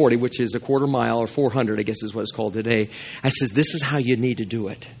 440, which is a quarter mile, or 400, I guess is what it's called today, I says, this is how you need to do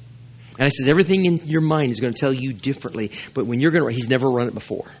it. And I says, everything in your mind is going to tell you differently. But when you're going to, he's never run it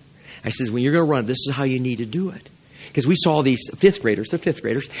before. I says, when you're going to run it, this is how you need to do it. Because we saw these fifth graders, they're fifth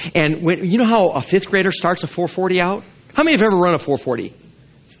graders. And when, you know how a fifth grader starts a 440 out? How many have ever run a 440?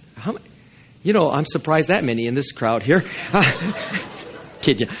 How many? You know, I'm surprised that many in this crowd here.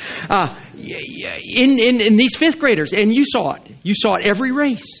 Kid you. In these fifth graders, and you saw it. You saw it every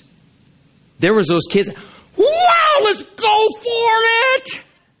race. There was those kids, wow, let's go for it!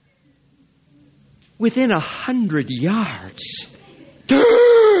 Within 100 yards.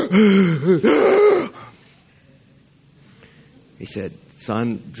 He said,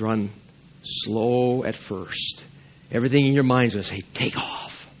 son, run slow at first. Everything in your mind is going to say, take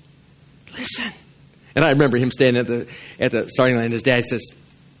off. Listen. And I remember him standing at the starting line, and his dad says,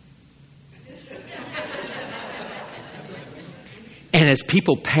 and as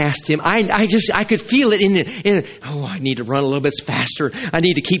people passed him, I could feel it in it. Oh, I need to run a little bit faster. I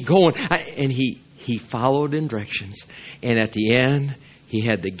need to keep going. And he followed in directions. And at the end, he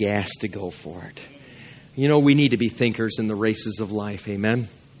had the gas to go for it. You know, we need to be thinkers in the races of life. Amen.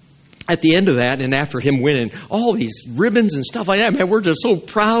 At the end of that, and after him winning all these ribbons and stuff like that, man, we're just so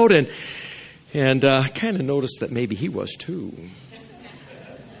proud. And I kind of noticed that maybe he was too.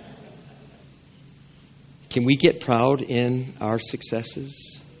 Can we get proud in our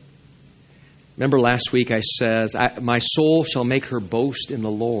successes? Remember last week I says, my soul shall make her boast in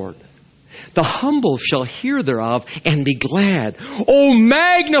the Lord. The humble shall hear thereof and be glad. Oh,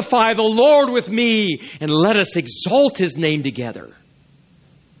 magnify the Lord with me, and let us exalt His name together.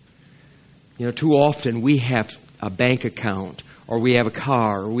 You know, too often we have a bank account, or we have a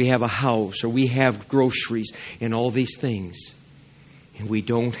car, or we have a house, or we have groceries, and all these things. And we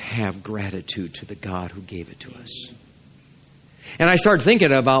don't have gratitude to the God who gave it to us. And I started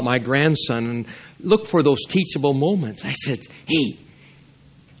thinking about my grandson and look for those teachable moments. I said, hey,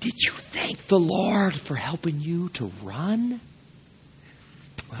 did you thank the Lord for helping you to run?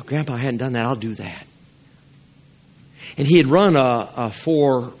 Well, Grandpa, I hadn't done that. I'll do that. And he had run a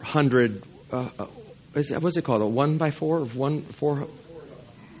 400, what's it called? A 1x4?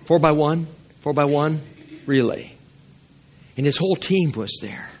 4x1 relay. And his whole team was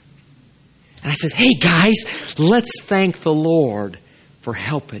there. And I said, hey guys, let's thank the Lord for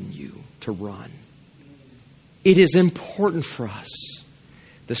helping you to run. It is important for us,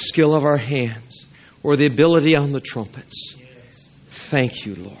 the skill of our hands or the ability on the trumpets. Yes. Thank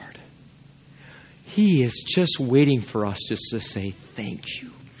you, Lord. He is just waiting for us just to say thank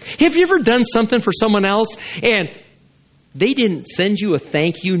you. Have you ever done something for someone else and they didn't send you a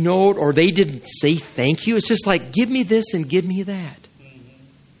thank you note or they didn't say thank you? It's just like, give me this and give me that.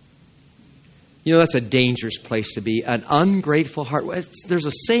 You know, that's a dangerous place to be. An ungrateful heart. There's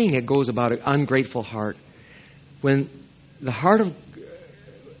a saying that goes about an ungrateful heart. When the heart of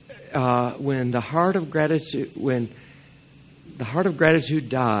gratitude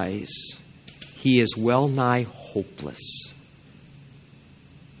dies, he is well nigh hopeless.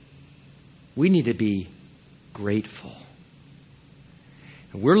 We need to be grateful.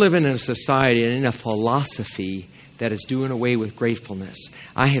 We're living in a society and in a philosophy that is doing away with gratefulness.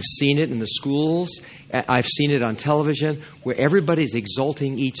 I have seen it in the schools. I've seen it on television where everybody's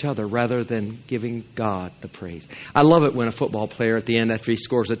exalting each other rather than giving God the praise. I love it when a football player at the end, after he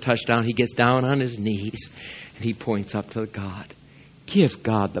scores a touchdown, he gets down on his knees and he points up to God. Give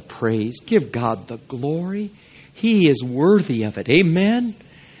God the praise. Give God the glory. He is worthy of it. Amen?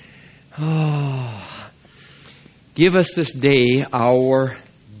 Oh. Give us this day our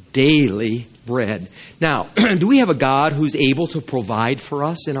daily bread. Now, do we have a God who's able to provide for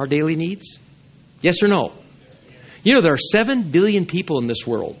us in our daily needs? Yes or no? You know, there are 7 billion people in this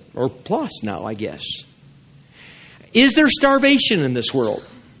world, or plus now, I guess. Is there starvation in this world?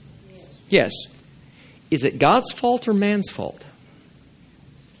 Yes. Is it God's fault or man's fault?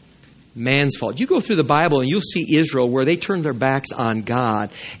 Man's fault. You go through the Bible and you'll see Israel where they turned their backs on God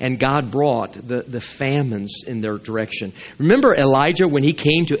and God brought the famines in their direction. Remember Elijah when he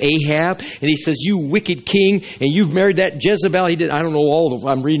came to Ahab and he says, "You wicked king, and you've married that Jezebel." He did. I don't know all of.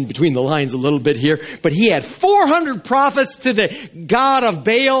 I'm reading between the lines a little bit here, but he had 400 prophets to the god of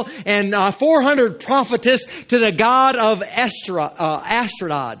Baal and 400 prophetess to the god of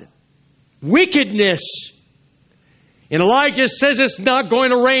Ashtaroth. Wickedness. And Elijah says it's not going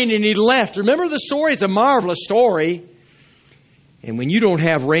to rain, and he left. Remember the story? It's a marvelous story. And when you don't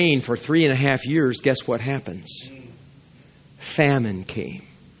have rain for 3.5 years, guess what happens? Famine came.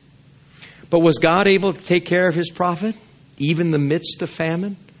 But was God able to take care of His prophet, even in the midst of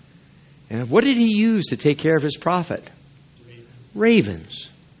famine? And what did He use to take care of His prophet? Ravens.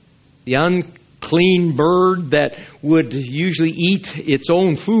 The unclean bird that would usually eat its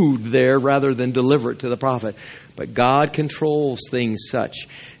own food there rather than deliver it to the prophet. But God controls things such.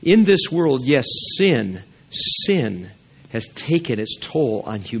 In this world, yes, sin has taken its toll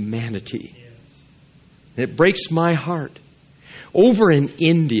on humanity. And it breaks my heart. Over in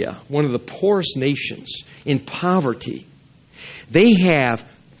India, one of the poorest nations, in poverty, they have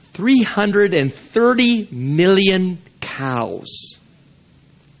 330 million cows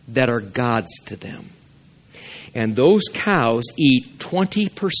that are gods to them. And those cows eat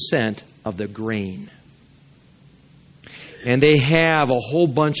 20% of the grain. And they have a whole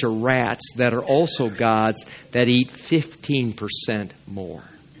bunch of rats that are also gods that eat 15% more.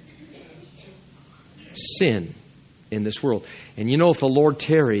 Sin in this world. And you know, if the Lord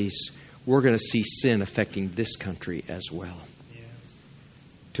tarries, we're going to see sin affecting this country as well. Yes.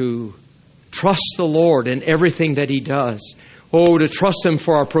 To trust the Lord in everything that He does. Oh, to trust Him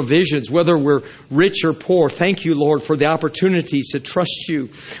for our provisions, whether we're rich or poor. Thank you, Lord, for the opportunities to trust You.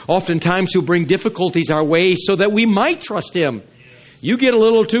 Oftentimes He'll bring difficulties our way so that we might trust Him. You get a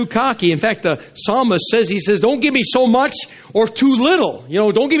little too cocky. In fact, the psalmist says, don't give me so much or too little. You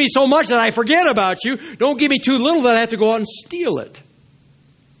know, don't give me so much that I forget about You. Don't give me too little that I have to go out and steal it.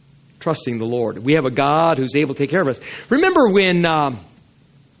 Trusting the Lord. We have a God who's able to take care of us. Remember when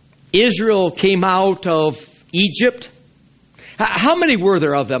Israel came out of Egypt? How many were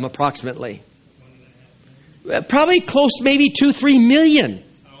there of them approximately? Probably close, maybe 2-3 million.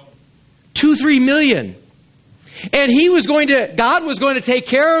 2-3 million. And God was going to take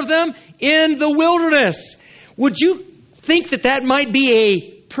care of them in the wilderness. Would you think that might be a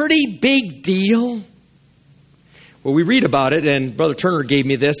pretty big deal? Well, we read about it, and Brother Turner gave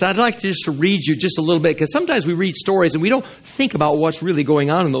me this. I'd like to read you just a little bit, because sometimes we read stories and we don't think about what's really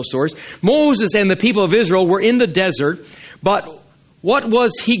going on in those stories. Moses and the people of Israel were in the desert, but what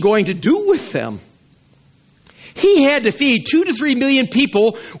was he going to do with them? He had to feed 2 to 3 million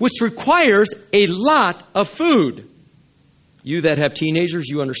people, which requires a lot of food. You that have teenagers,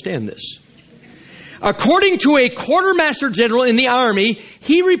 you understand this. According to a quartermaster general in the army,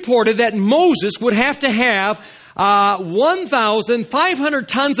 he reported that Moses would have to have 1,500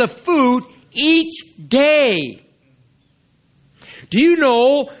 tons of food each day. Do you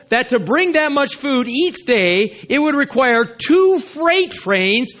know that to bring that much food each day, it would require 2 freight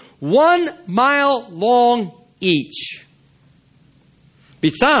trains, 1 mile long each?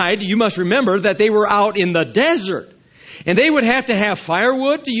 Besides, you must remember that they were out in the desert. And they would have to have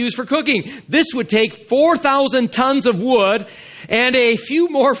firewood to use for cooking. This would take 4,000 tons of wood and a few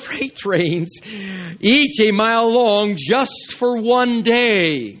more freight trains, each a mile long, just for one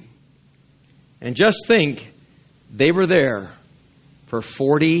day. And just think, they were there for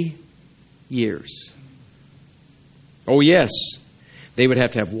 40 years. Oh yes, they would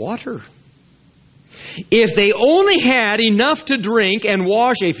have to have water. If they only had enough to drink and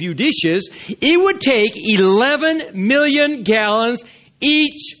wash a few dishes, it would take 11 million gallons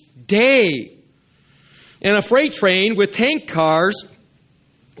each day. And a freight train with tank cars,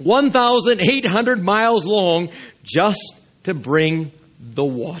 1,800 miles long, just to bring the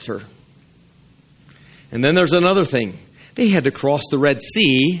water. And then there's another thing. They had to cross the Red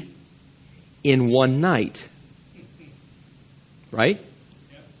Sea in one night. Right?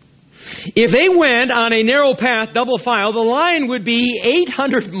 If they went on a narrow path, double file, the line would be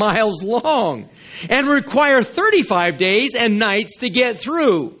 800 miles long and require 35 days and nights to get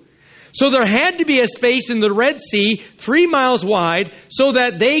through. So there had to be a space in the Red Sea 3 miles wide so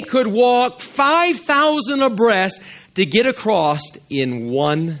that they could walk 5,000 abreast to get across in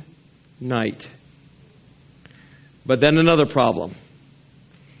one night. But then another problem.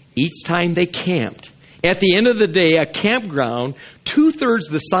 Each time they camped, at the end of the day, a campground 2/3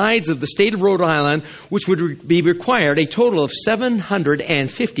 the size of the state of Rhode Island, which would be required a total of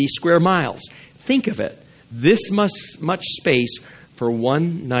 750 square miles. Think of it. This much space for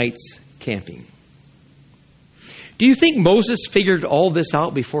one night's camping. Do you think Moses figured all this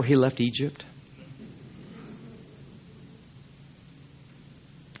out before he left Egypt?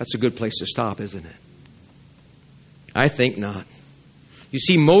 That's a good place to stop, isn't it? I think not. You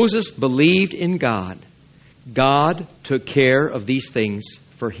see, Moses believed in God. God took care of these things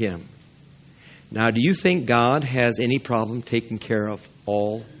for him. Now, do you think God has any problem taking care of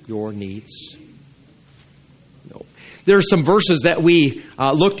all your needs? No. There are some verses that we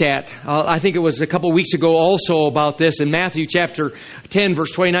looked at. I think it was a couple weeks ago also about this in Matthew chapter 10,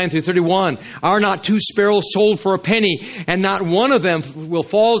 verse 29 through 31. Are not 2 sparrows sold for a penny, and not one of them will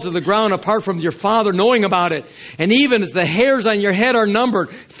fall to the ground apart from your Father knowing about it? And even as the hairs on your head are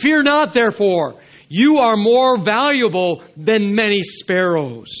numbered, fear not therefore. You are more valuable than many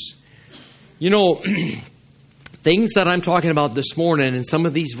sparrows. You know, things that I'm talking about this morning in some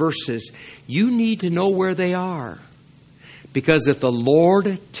of these verses, you need to know where they are. Because if the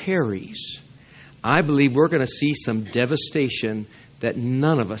Lord tarries, I believe we're going to see some devastation that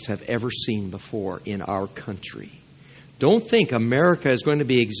none of us have ever seen before in our country. Don't think America is going to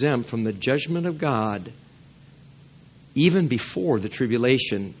be exempt from the judgment of God even before the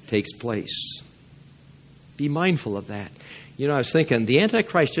tribulation takes place. Be mindful of that. You know, I was thinking, the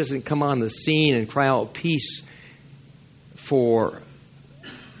Antichrist doesn't come on the scene and cry out peace for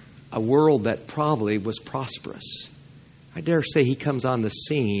a world that probably was prosperous. I dare say he comes on the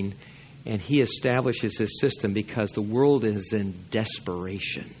scene and he establishes his system because the world is in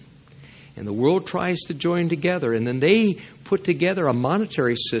desperation. And the world tries to join together, and then they put together a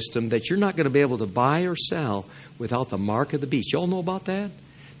monetary system that you're not going to be able to buy or sell without the mark of the beast. You all know about that?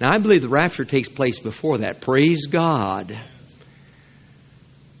 Now, I believe the rapture takes place before that. Praise God.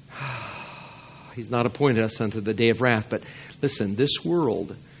 He's not appointed us unto the day of wrath. But listen, this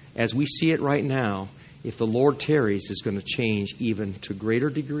world, as we see it right now, if the Lord tarries, is going to change even to greater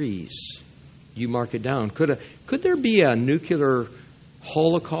degrees. You mark it down. Could there be a nuclear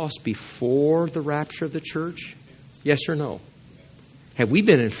holocaust before the rapture of the church? Yes or no? Have we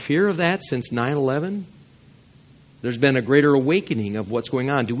been in fear of that since 9/11? There's been a greater awakening of what's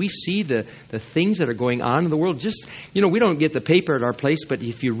going on. Do we see the things that are going on in the world? Just, you know, we don't get the paper at our place, but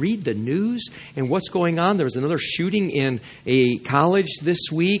if you read the news and what's going on, there was another shooting in a college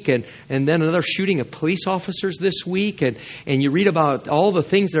this week, and then another shooting of police officers this week, and you read about all the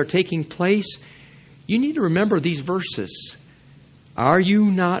things that are taking place. You need to remember these verses. Are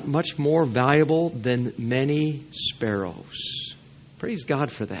you not much more valuable than many sparrows? Praise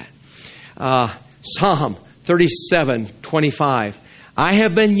God for that. Psalm 37:25. I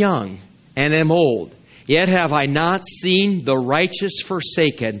have been young and am old, yet have I not seen the righteous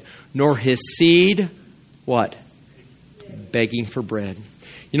forsaken, nor his seed, what? Begging for bread.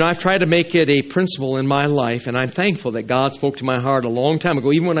 You know, I've tried to make it a principle in my life, and I'm thankful that God spoke to my heart a long time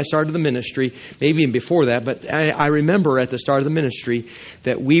ago, even when I started the ministry, maybe even before that, but I remember at the start of the ministry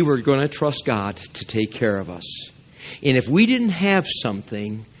that we were going to trust God to take care of us. And if we didn't have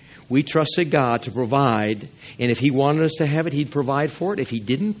something, we trusted God to provide, and if He wanted us to have it, He'd provide for it. If He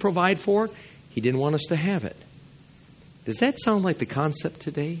didn't provide for it, He didn't want us to have it. Does that sound like the concept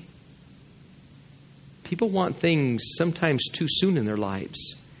today? People want things sometimes too soon in their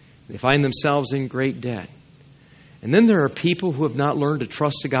lives. They find themselves in great debt. And then there are people who have not learned to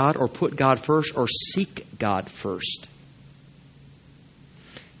trust God or put God first or seek God first.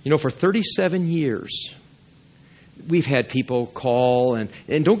 You know, for 37 years, we've had people call, and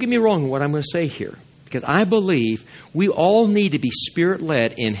don't get me wrong in what I'm going to say here, because I believe we all need to be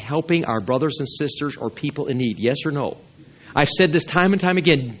Spirit-led in helping our brothers and sisters or people in need. Yes or no? I've said this time and time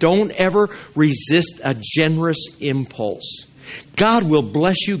again. Don't ever resist a generous impulse. God will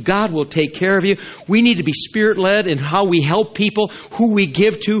bless you. God will take care of you. We need to be Spirit-led in how we help people, who we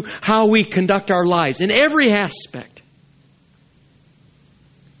give to, how we conduct our lives in every aspect.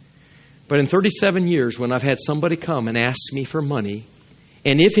 But in 37 years, when I've had somebody come and ask me for money,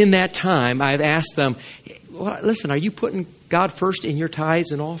 And if in that time I've asked them, well, listen, are you putting God first in your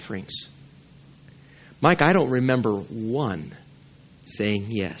tithes and offerings? Mike, I don't remember one saying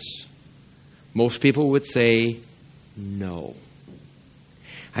yes. Most people would say no.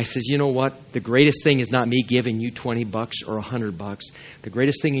 I says, you know what? The greatest thing is not me giving you $20 or $100. The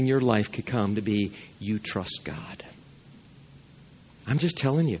greatest thing in your life could come to be you trust God. I'm just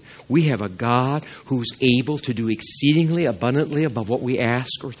telling you, we have a God who's able to do exceedingly abundantly above what we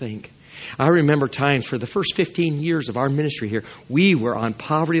ask or think. I remember times for the first 15 years of our ministry here, we were on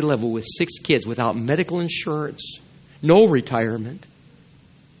poverty level with 6 kids without medical insurance, no retirement,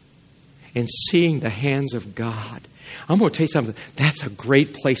 and seeing the hands of God. I'm going to tell you something. That's a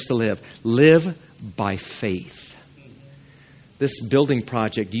great place to live. Live by faith. This building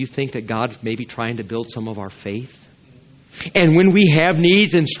project, do you think that God's maybe trying to build some of our faith? And when we have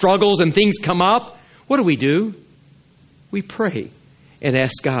needs and struggles and things come up, what do? We pray and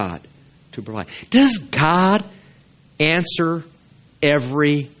ask God to provide. Does God answer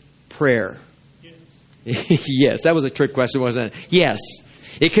every prayer? Yes. Yes, that was a trick question, wasn't it? Yes.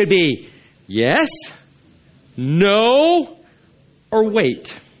 It could be yes, no, or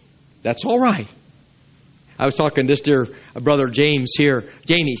wait. That's all right. I was talking to this dear brother Jamie, and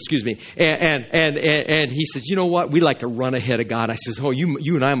he says, you know what? We like to run ahead of God. I says, oh,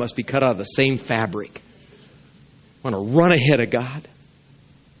 you and I must be cut out of the same fabric. I want to run ahead of God.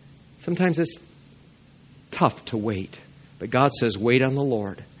 Sometimes it's tough to wait, but God says, wait on the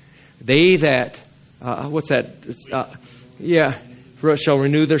Lord. They that, shall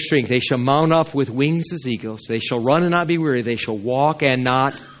renew their strength. They shall mount up with wings as eagles. They shall run and not be weary. They shall walk and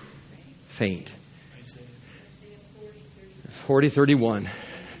not faint. 40:31.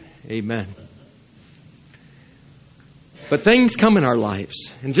 Amen. But things come in our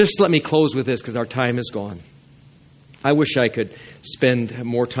lives. And just let me close with this because our time is gone. I wish I could spend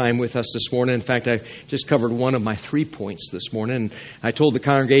more time with us this morning. In fact, I just covered one of my 3 points this morning. And I told the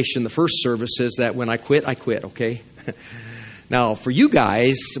congregation in the first services that when I quit, okay? Now, for you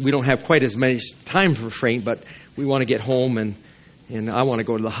guys, we don't have quite as much time for Frank, but we want to get home and I want to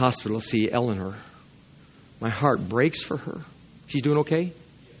go to the hospital to see Eleanor. My heart breaks for her. She's doing okay?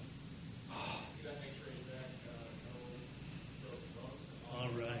 All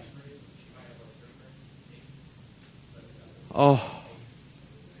right. Oh,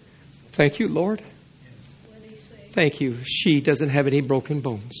 thank you, Lord. Thank you. She doesn't have any broken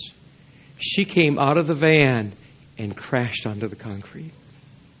bones. She came out of the van and crashed onto the concrete.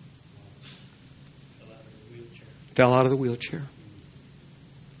 Fell out of the wheelchair.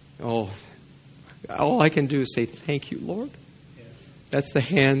 Oh, all I can do is say, thank you, Lord. That's the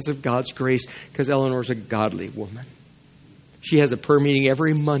hands of God's grace, because Eleanor's a godly woman. She has a prayer meeting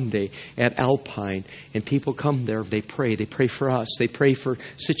every Monday at Alpine, and people come there, they pray. They pray for us. They pray for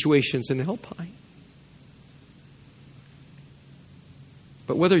situations in Alpine.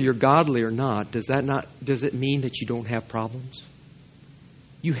 But whether you're godly or not, does it mean that you don't have problems?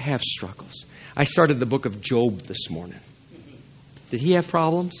 You have struggles. I started the book of Job this morning. Did he have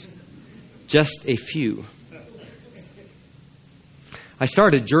problems? Just a few. I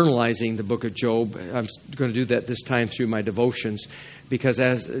started journalizing the book of Job. I'm going to do that this time through my devotions because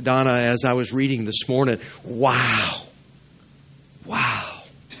as I was reading this morning, wow.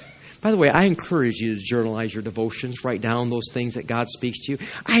 By the way, I encourage you to journalize your devotions. Write down those things that God speaks to you.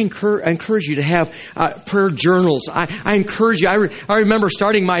 I encourage you to have prayer journals. I encourage you. I remember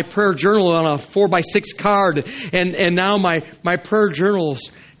starting my prayer journal on a 4x6 card, and now my prayer journals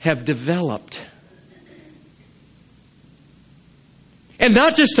have developed. And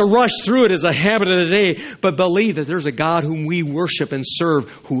not just to rush through it as a habit of the day, but believe that there's a God whom we worship and serve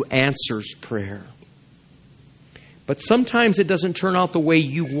who answers prayer. But sometimes it doesn't turn out the way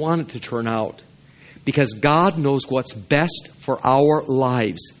you want it to turn out, because God knows what's best for our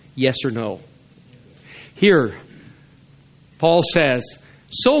lives. Yes or no? Here, Paul says,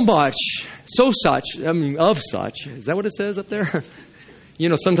 of such. Is that what it says up there? You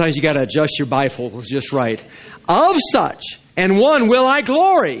know, sometimes you got to adjust your bifocals just right. Of such, and one will I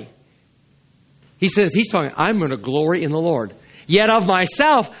glory. He says, he's talking, I'm going to glory in the Lord. Yet of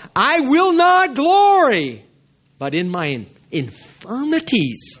myself, I will not glory, but in my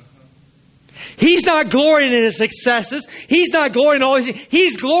infirmities. He's not glorying in his successes. He's not glorying in all his.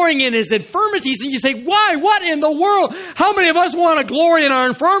 He's glorying in his infirmities. And you say, why? What in the world? How many of us want to glory in our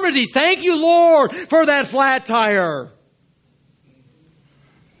infirmities? Thank you, Lord, for that flat tire.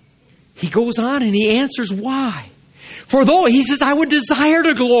 He goes on and he answers why. For though, he says, I would desire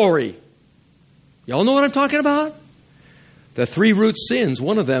to glory. Y'all know what I'm talking about? The 3 root sins,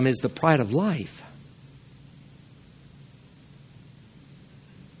 one of them is the pride of life.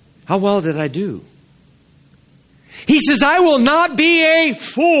 How well did I do? He says, I will not be a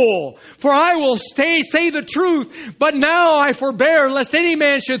fool, for I will say the truth. But now I forbear, lest any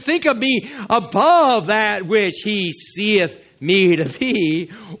man should think of me above that which he seeth me to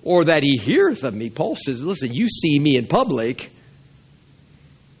be, or that he heareth of me. Paul says, listen, you see me in public.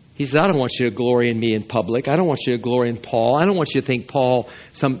 He says, I don't want you to glory in me in public. I don't want you to glory in Paul. I don't want you to think Paul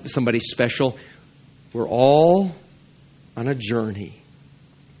somebody special. We're all on a journey.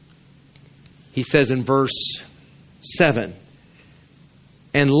 He says in verse 7,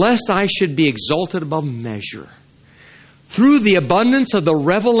 and lest I should be exalted above measure, through the abundance of the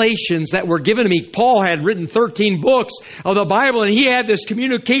revelations that were given to me. Paul had written 13 books of the Bible, and he had this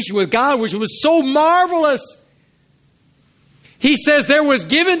communication with God, which was so marvelous. He says, there was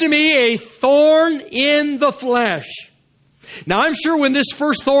given to me a thorn in the flesh. Now, I'm sure when this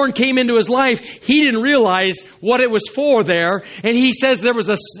first thorn came into his life, he didn't realize what it was for there. And he says there was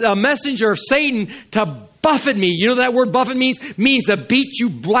a messenger of Satan to buffet me. You know that word buffet means? Means to beat you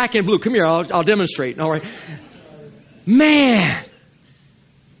black and blue. Come here, I'll demonstrate. All right. Man.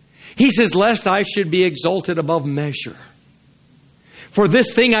 He says, lest I should be exalted above measure. For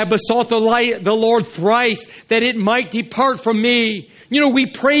this thing I besought the Lord thrice, that it might depart from me. You know, we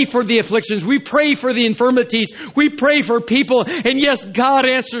pray for the afflictions. We pray for the infirmities. We pray for people. And yes, God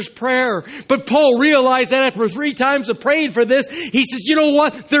answers prayer. But Paul realized that after 3 times of praying for this, he says, you know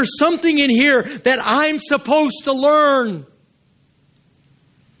what? There's something in here that I'm supposed to learn.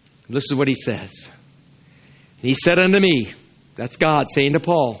 This is what he says. He said unto me, that's God saying to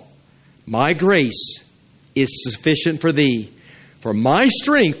Paul, my grace is sufficient for thee. For my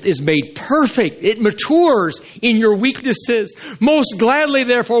strength is made perfect. It matures in your weaknesses. Most gladly,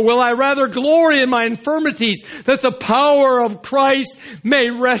 therefore, will I rather glory in my infirmities, that the power of Christ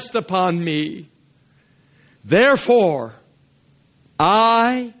may rest upon me. Therefore,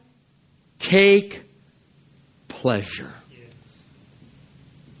 I take pleasure.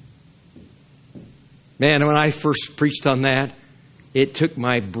 Man, when I first preached on that, it took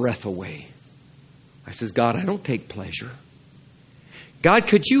my breath away. I says, God, I don't take pleasure. God,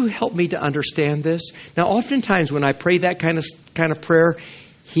 could you help me to understand this? Now, oftentimes when I pray that kind of prayer,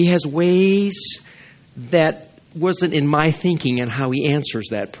 He has ways that wasn't in my thinking and how He answers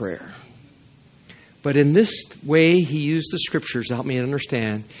that prayer. But in this way, He used the Scriptures to help me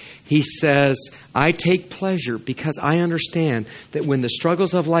understand. He says, I take pleasure because I understand that when the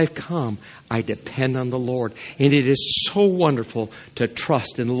struggles of life come, I depend on the Lord. And it is so wonderful to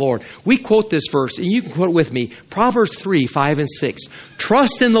trust in the Lord. We quote this verse, and you can quote it with me. Proverbs 3, 5, and 6.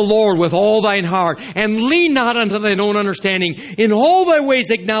 Trust in the Lord with all thine heart, and lean not unto thine own understanding. In all thy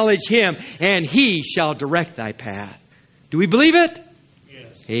ways acknowledge Him, and He shall direct thy path. Do we believe it?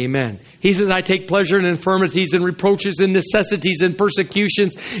 Yes. Amen. He says, I take pleasure in infirmities and reproaches and necessities and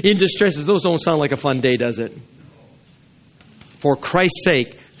persecutions, in distresses. Those don't sound like a fun day, does it? For Christ's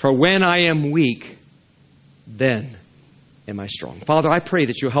sake, for when I am weak, then am I strong. Father, I pray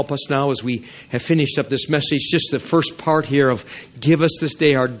that you'll help us now as we have finished up this message, just the first part here of give us this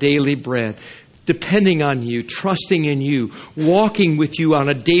day our daily bread. Depending on you, trusting in you, walking with you on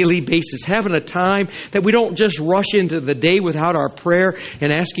a daily basis, having a time that we don't just rush into the day without our prayer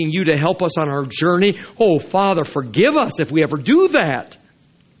and asking you to help us on our journey. Oh, Father, forgive us if we ever do that.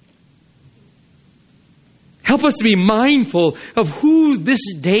 Help us to be mindful of who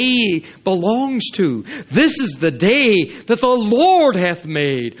this day belongs to. This is the day that the Lord hath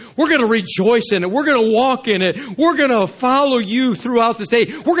made. We're going to rejoice in it. We're going to walk in it. We're going to follow you throughout this day.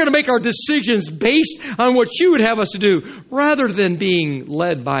 We're going to make our decisions based on what you would have us to do, rather than being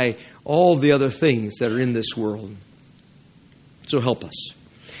led by all the other things that are in this world. So help us.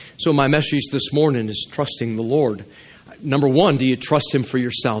 So my message this morning is trusting the Lord. Number one, do you trust Him for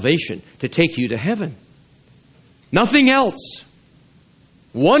your salvation, to take you to heaven? Nothing else.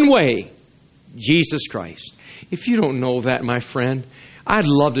 One way, Jesus Christ. If you don't know that, my friend, I'd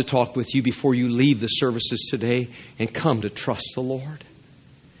love to talk with you before you leave the services today and come to trust the Lord.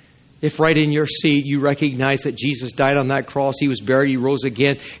 If right in your seat you recognize that Jesus died on that cross, He was buried, He rose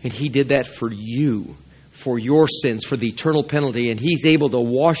again, and He did that for you, for your sins, for the eternal penalty, and He's able to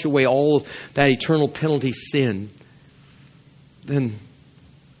wash away all of that eternal penalty sin, then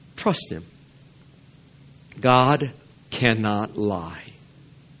trust Him. God cannot lie.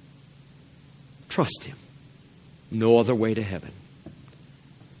 Trust Him. No other way to heaven.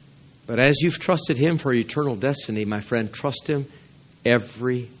 But as you've trusted Him for eternal destiny, my friend, trust Him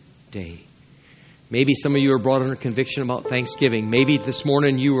every day. Maybe some of you are brought under conviction about Thanksgiving. Maybe this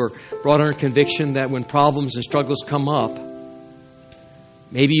morning you were brought under conviction that when problems and struggles come up,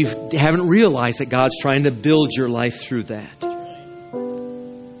 maybe you haven't realized that God's trying to build your life through that.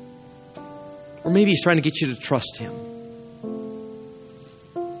 Or maybe He's trying to get you to trust Him.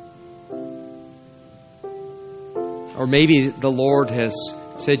 Or maybe the Lord has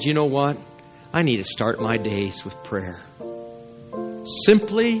said, you know what? I need to start my days with prayer.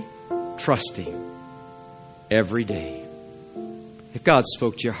 Simply trusting every day. If God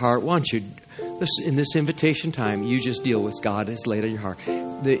spoke to your heart, why don't you, in this invitation time, you just deal with God as laid on your heart.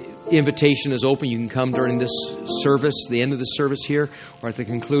 The invitation is open. You can come during this service, the end of the service here, or at the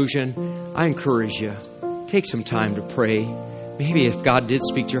conclusion. I encourage you, take some time to pray. Maybe if God did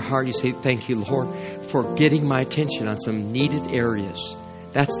speak to your heart, you say, thank you, Lord, for getting my attention on some needed areas.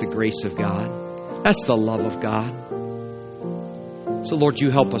 That's the grace of God. That's the love of God. So, Lord,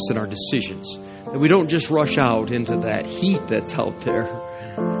 you help us in our decisions, that we don't just rush out into that heat that's out there,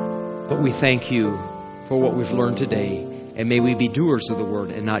 but we thank you for what we've learned today, and may we be doers of the word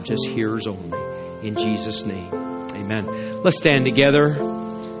and not just hearers only. In Jesus' name, amen. Let's stand together.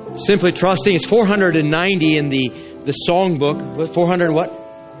 Simply trusting. It's 490 in the songbook.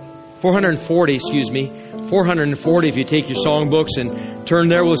 440, excuse me. 440 if you take your songbooks and turn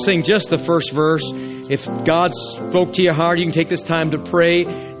there. We'll sing just the first verse. If God spoke to your heart, you can take this time to pray.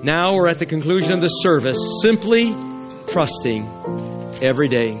 Now we're at the conclusion of the service. Simply trusting every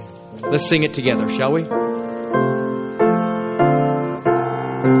day. Let's sing it together, shall we?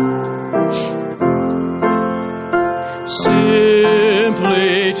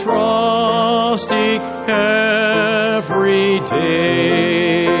 Simply trusting every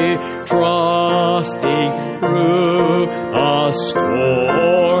day, trusting through a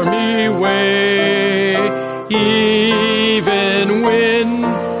stormy way, even when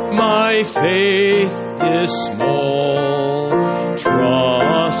my faith is small,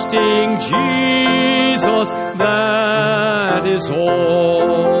 trusting Jesus, that is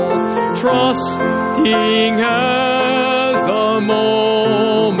all, trusting as the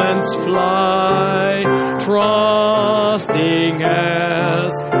moments fly, trusting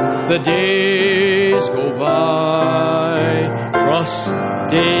as the days go by,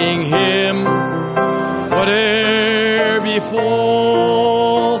 trusting Him whatever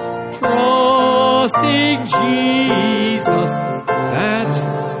befall, trusting Jesus, that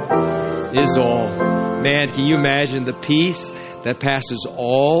is all. Man, can you imagine the peace that passes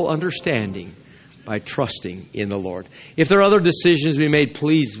all understanding by trusting in the Lord? If there are other decisions to be made,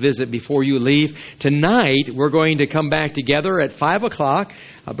 please visit before you leave. Tonight, we're going to come back together at 5 o'clock.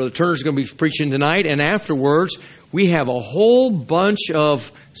 Brother Turner's going to be preaching tonight. And afterwards, we have a whole bunch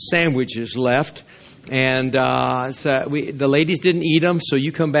of sandwiches left. And the ladies didn't eat them, so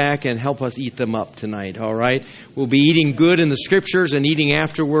you come back and help us eat them up tonight, all right? We'll be eating good in the Scriptures and eating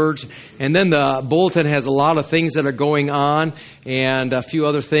afterwards. And then the bulletin has a lot of things that are going on and a few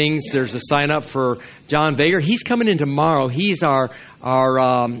other things. There's a sign-up for John Vager. He's coming in tomorrow. He's our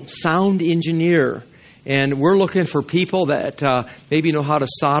sound engineer. And we're looking for people that maybe know how to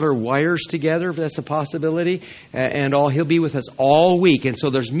solder wires together, if that's a possibility. And he'll be with us all week. And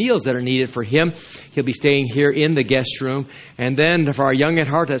so there's meals that are needed for him. He'll be staying here in the guest room. And then for our young at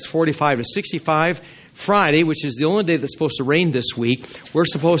heart, that's 45 to 65. Friday, which is the only day that's supposed to rain this week, we're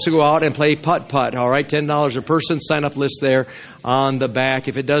supposed to go out and play putt-putt. All right, $10 a person. Sign-up list there on the back.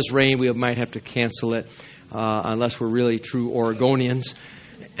 If it does rain, we might have to cancel it unless we're really true Oregonians.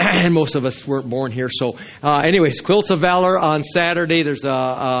 And most of us weren't born here. So anyways, Quilts of Valor on Saturday. There's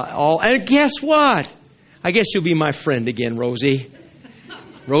and guess what? I guess you'll be my friend again, Rosie.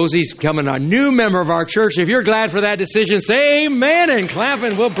 Rosie's becoming a new member of our church. If you're glad for that decision, say amen and clap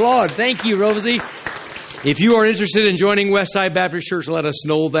and we'll applaud. Thank you, Rosie. If you are interested in joining Westside Baptist Church, let us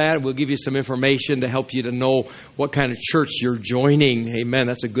know that. We'll give you some information to help you to know what kind of church you're joining. Amen.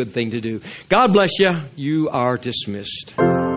 That's a good thing to do. God bless you. You are dismissed.